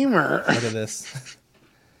 Lemur. Look at this.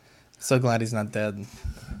 So glad he's not dead.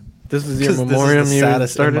 This is your memoriam. This is the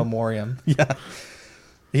saddest started? memoriam. Yeah.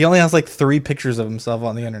 He only has like 3 pictures of himself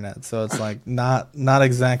on the internet, so it's like not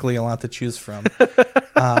exactly a lot to choose from.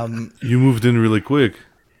 You moved in really quick.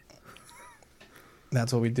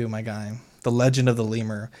 That's what we do, my guy. The Legend of the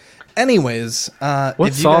Lemur. Anyways,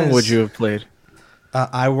 what song would you have played?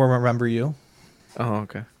 I Will Remember You. Oh,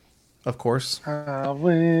 okay. Of course. I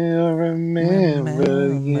will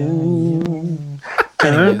remember you.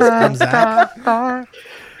 Anyways, I'm Zach.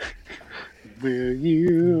 Will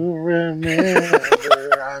you remember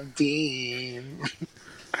I'm Dean?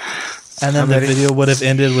 And then the video would have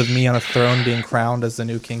ended with me on a throne being crowned as the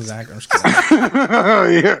new King Zach. I'm just kidding. Yeah.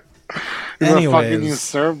 You're a fucking Anyways.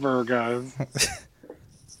 usurper, guys.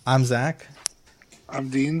 I'm Zach. I'm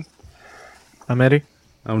Dean. I'm Eddie.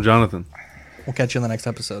 I'm Jonathan. We'll catch you in the next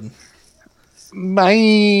episode.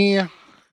 Bye.